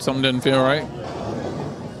right. Something didn't feel right.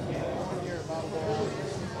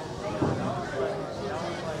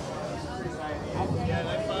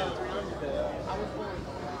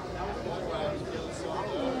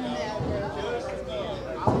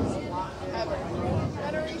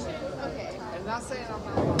 And not saying I'm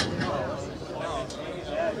not walking now.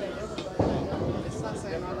 It's not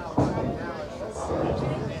saying I'm not walking now. It's just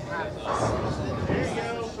practice. There you go.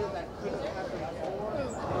 That could have happened before.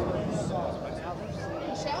 But now they're seeing.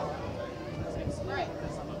 Michelle? Right.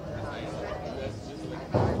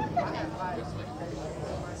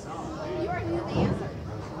 You already knew the answer.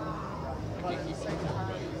 But at the same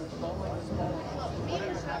time, bowling is bowling. Look, me and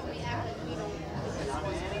Michelle, we act like we don't.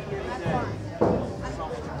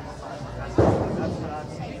 That's fine. That's what I've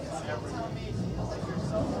seen. It's never.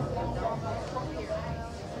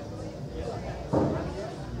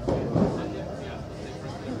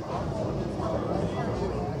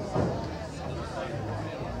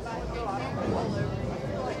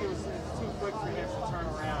 Like it was too quick for him to turn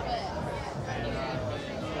around and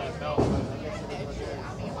that belt.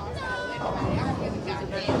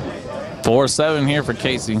 4-7 here for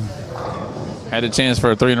Kasey. Had a chance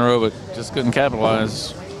for a 3 in a row, but just couldn't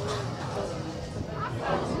capitalize.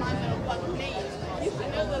 You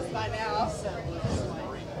should know this by now.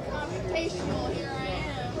 Computational, here I am.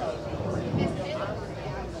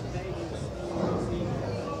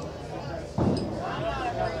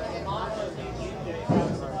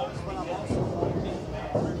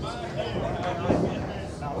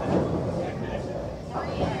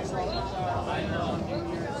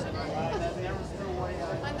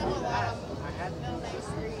 I know a lot of no names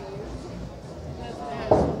for you.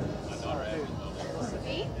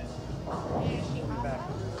 Me?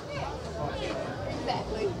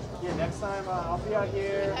 Exactly. Yeah, next time I'll be out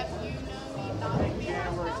here. Have you known me not to be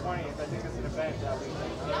January 20th. I think it's an event that week.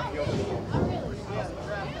 You'll be here. I'm really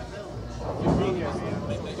You'll be here, man.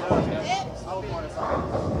 I'll be on it.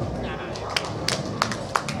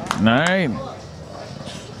 All right.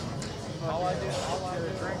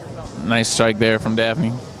 Nice strike there from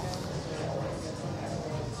Daphne.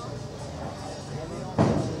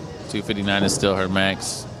 259 is still her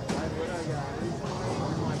max.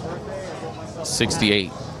 68.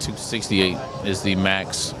 268 is the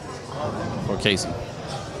max for Kasey. You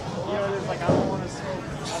know, there's like, I don't want to smoke.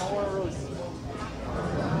 I don't want to really smoke.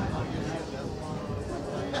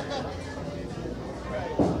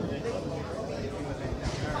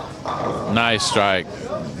 Nice strike.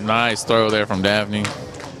 Nice throw there from Daphne.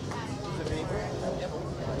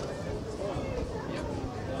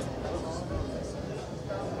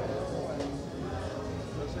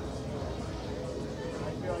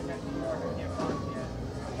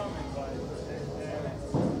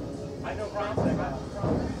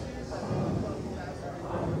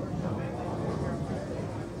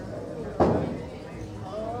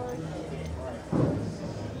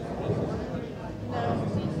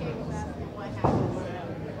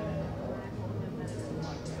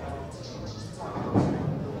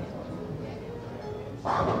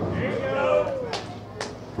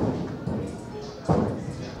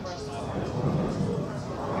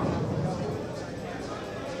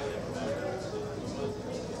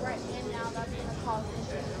 Right, and now that's going to cause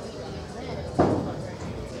issues between them.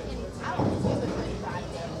 And I don't do the good side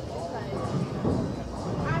of it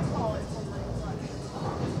because I call it from my brother.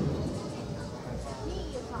 He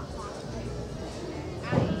is not concentrating. I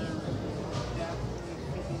am.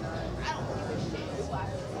 I don't give a shit who I am.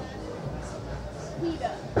 He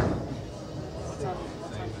does. Right, it's not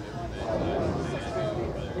the time.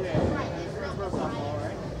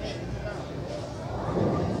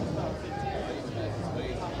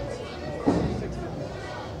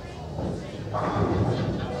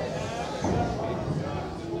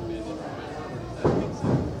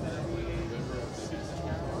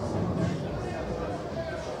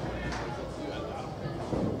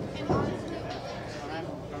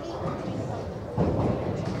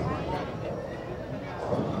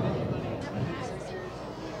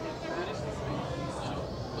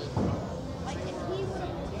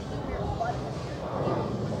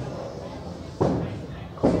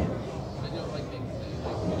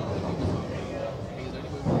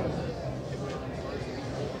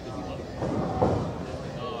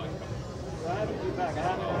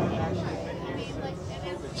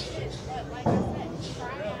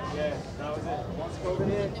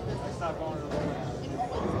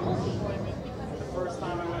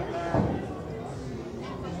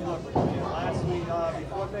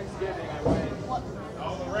 Thanksgiving, I went.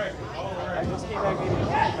 I just came back maybe a week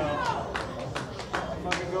ago. I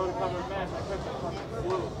fucking go to cover a match. I took the fucking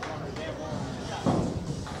flu on her damn arm.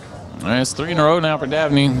 All right, it's 3 in a row now for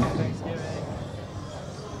Daphne. Thanksgiving.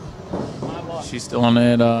 My luck. She's still on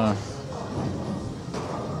that. I was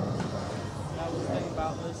thinking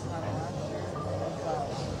about this time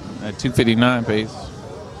last year. At 2:59 pace.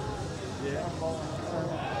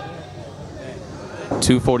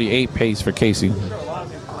 2:48 pace for Kasey.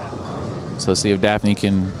 So let's see if Daphne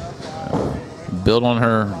can build on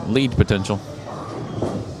her lead potential.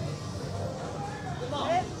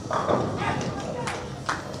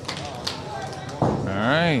 All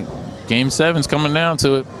right, Game 7's coming down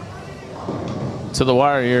to it, to the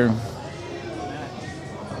wire here.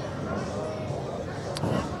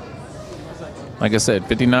 Like I said,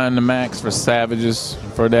 59 the max for Savages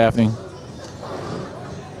for Daphne.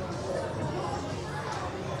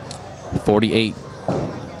 48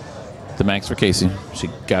 the max for Kasey. She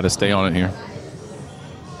got to stay on it here.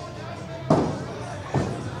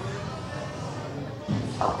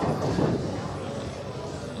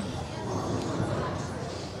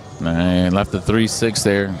 And left the 3.6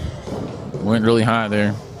 there. Went really high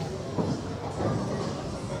there.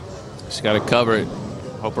 She got to cover it.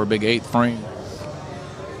 Hope her big 8th frame.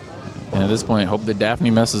 And at this point, hope that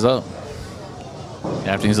Daphne messes up.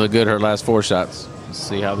 Daphne's looked good her last 4 shots. Let's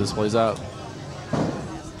see how this plays out.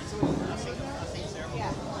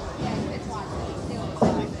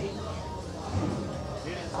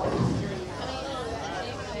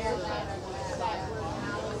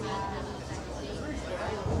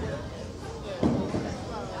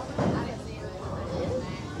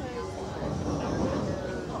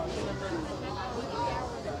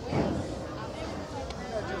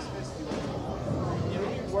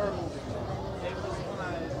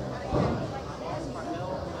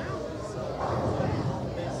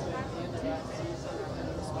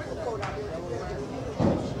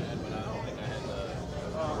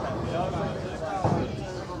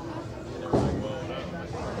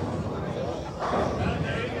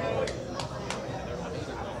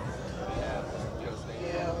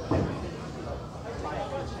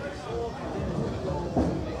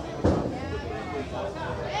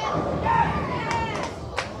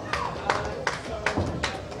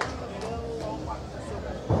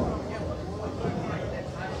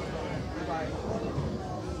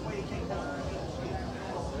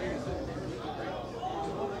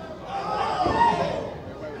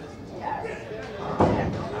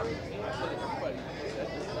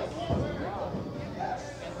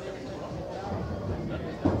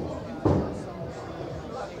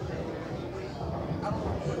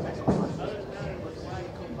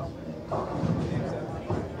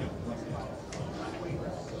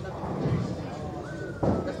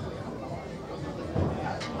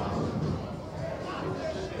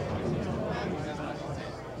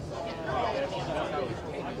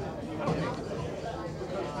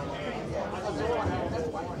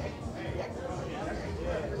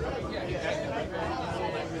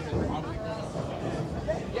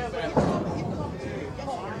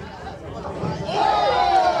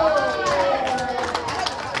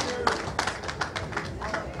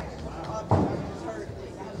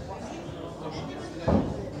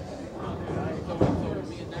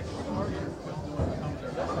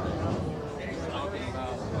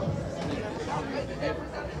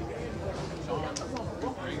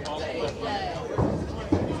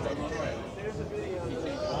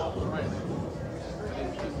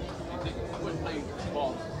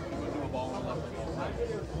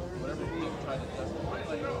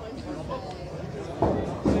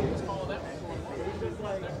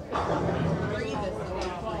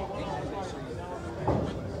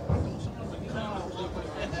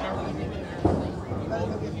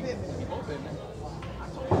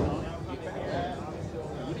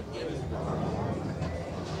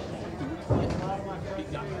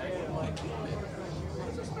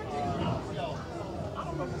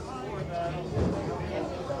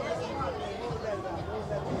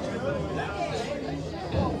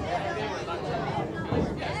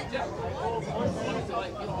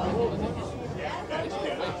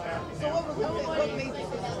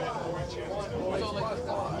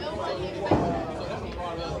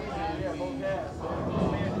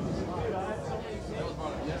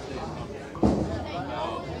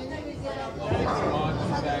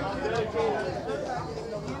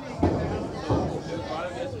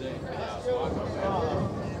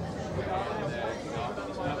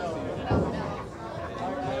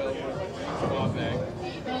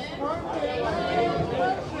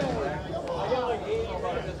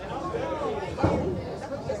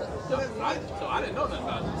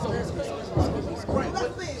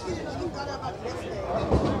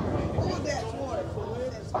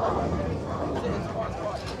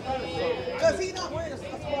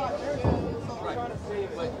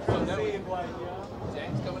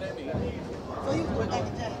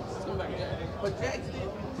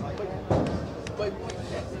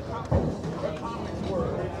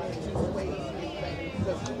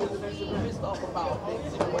 pissed off about the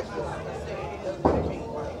situation. Like I said, it doesn't make me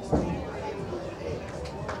right.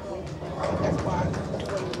 That's why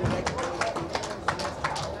when we react to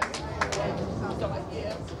so like,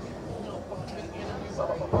 yeah, you know, from the interview, blah,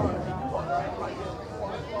 blah, blah, blah, you are right, like,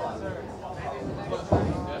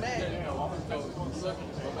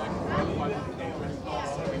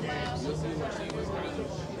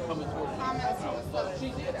 she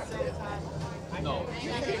did after that. No, she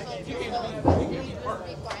came to me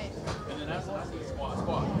first. And then that's when I said squad.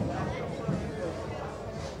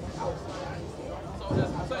 So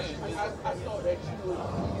that's what I'm saying. I saw that she was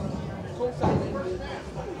co-signing with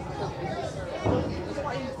that's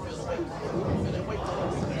why you feel safe. And then wait till the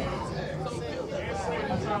weekend. So you feel that.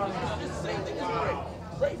 It's the same thing as Ray.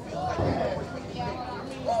 Ray feels like that.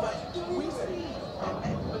 But we see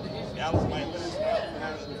that was my last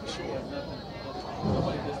one. Sure, nothing.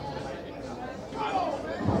 Nobody does I don't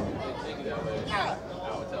take it that way. I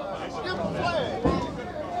would tell my it's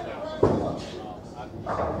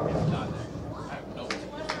not that. I have no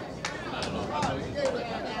not at all. I know you can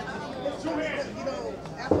two hands, you know,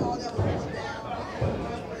 after all that was written down.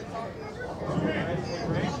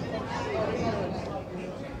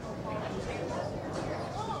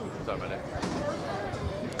 Sorry about that.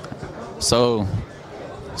 So,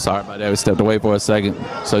 sorry about that. We stepped away for a second.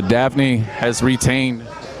 So Daphane has retained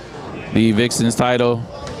the Vixens title.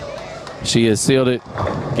 She has sealed it.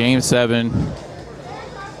 Game 7.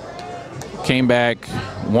 Came back,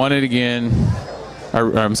 won it again.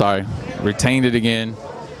 Or I'm sorry, retained it again.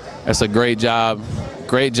 That's a great job.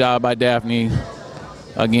 Great job by Daphane.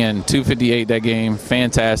 Again, 258 that game.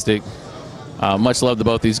 Fantastic. Much love to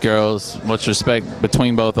both these girls. Much respect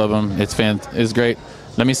between both of them. It's great.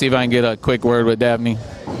 Let me see if I can get a quick word with Daphane.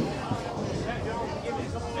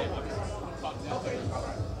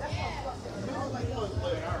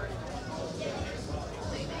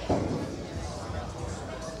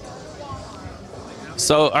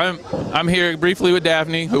 So I'm here briefly with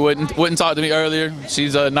Daphane, who wouldn't talk to me earlier.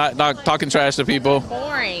 She's not talking trash to people.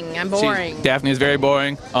 Boring. I'm boring. Daphane is very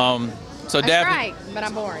boring. I try, but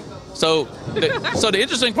I'm boring. So the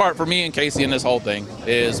interesting part for me and Kasey in this whole thing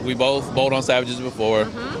is we both bowled on Savages before.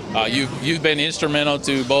 Mm-hmm. You've been instrumental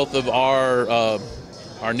to both of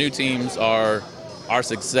our new teams, our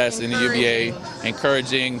success in the UBA,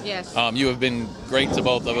 encouraging. Yes. You have been great to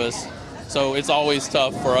both of us. So it's always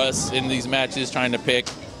tough for us in these matches trying to pick,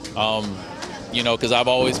 you know, because I've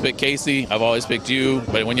always picked Kasey, I've always picked you,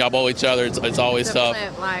 but when y'all bowl each other, it's always tough.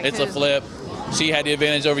 It's a flip. She had the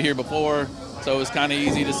advantage over here before, so it was kind of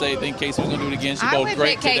easy to say, think Kasey was going to do it again. She bowled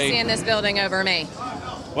great today. I would pick Kasey in this building over me.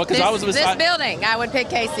 Well, because I was beside this building, I would pick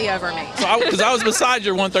Kasey over me. So because I was beside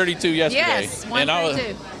your 132 yesterday. Yes,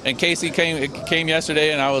 132. And Kasey came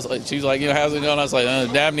yesterday, and she was like, you know, how's it going? I was like,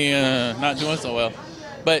 Daphane not doing so well,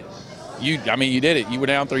 but. You did it. You were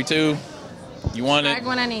down 3-2. You won it. Strike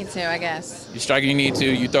when I need to, I guess. You strike when you need to.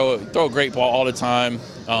 You throw a great ball all the time.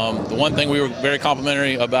 The one thing we were very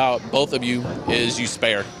complimentary about both of you is you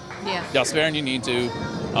spare. Yeah. Y'all spare when you need to.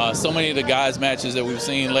 So many of the guys' matches that we've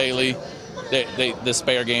seen lately, the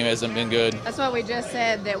spare game hasn't been good. That's what we just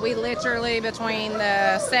said, that we literally, between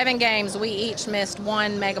the 7 games, we each missed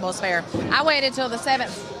 1 Megable spare. I waited till the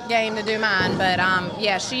 7th game to do mine, but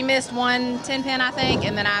yeah, she missed 1 10-pin, I think,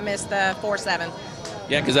 and then I missed the 4-7.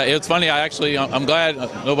 Yeah, because it's funny. I'm glad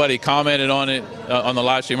nobody commented on it on the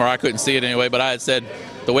live stream, or I couldn't see it anyway, but I had said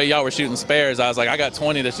the way y'all were shooting spares, I was like, I got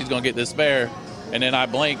 20 that she's going to get this spare, and then I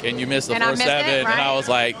blink and you missed the 4-7, and I was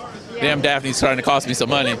like, damn, Daphne's trying to cost me some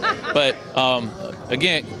money. But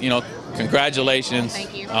again, you know, congratulations.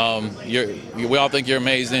 Thank you. We all think you're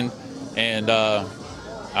amazing, and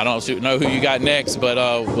I don't know who you got next, but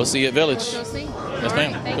we'll see you at Village. We'll see. Yes,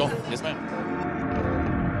 ma'am. Cool. Yes, ma'am.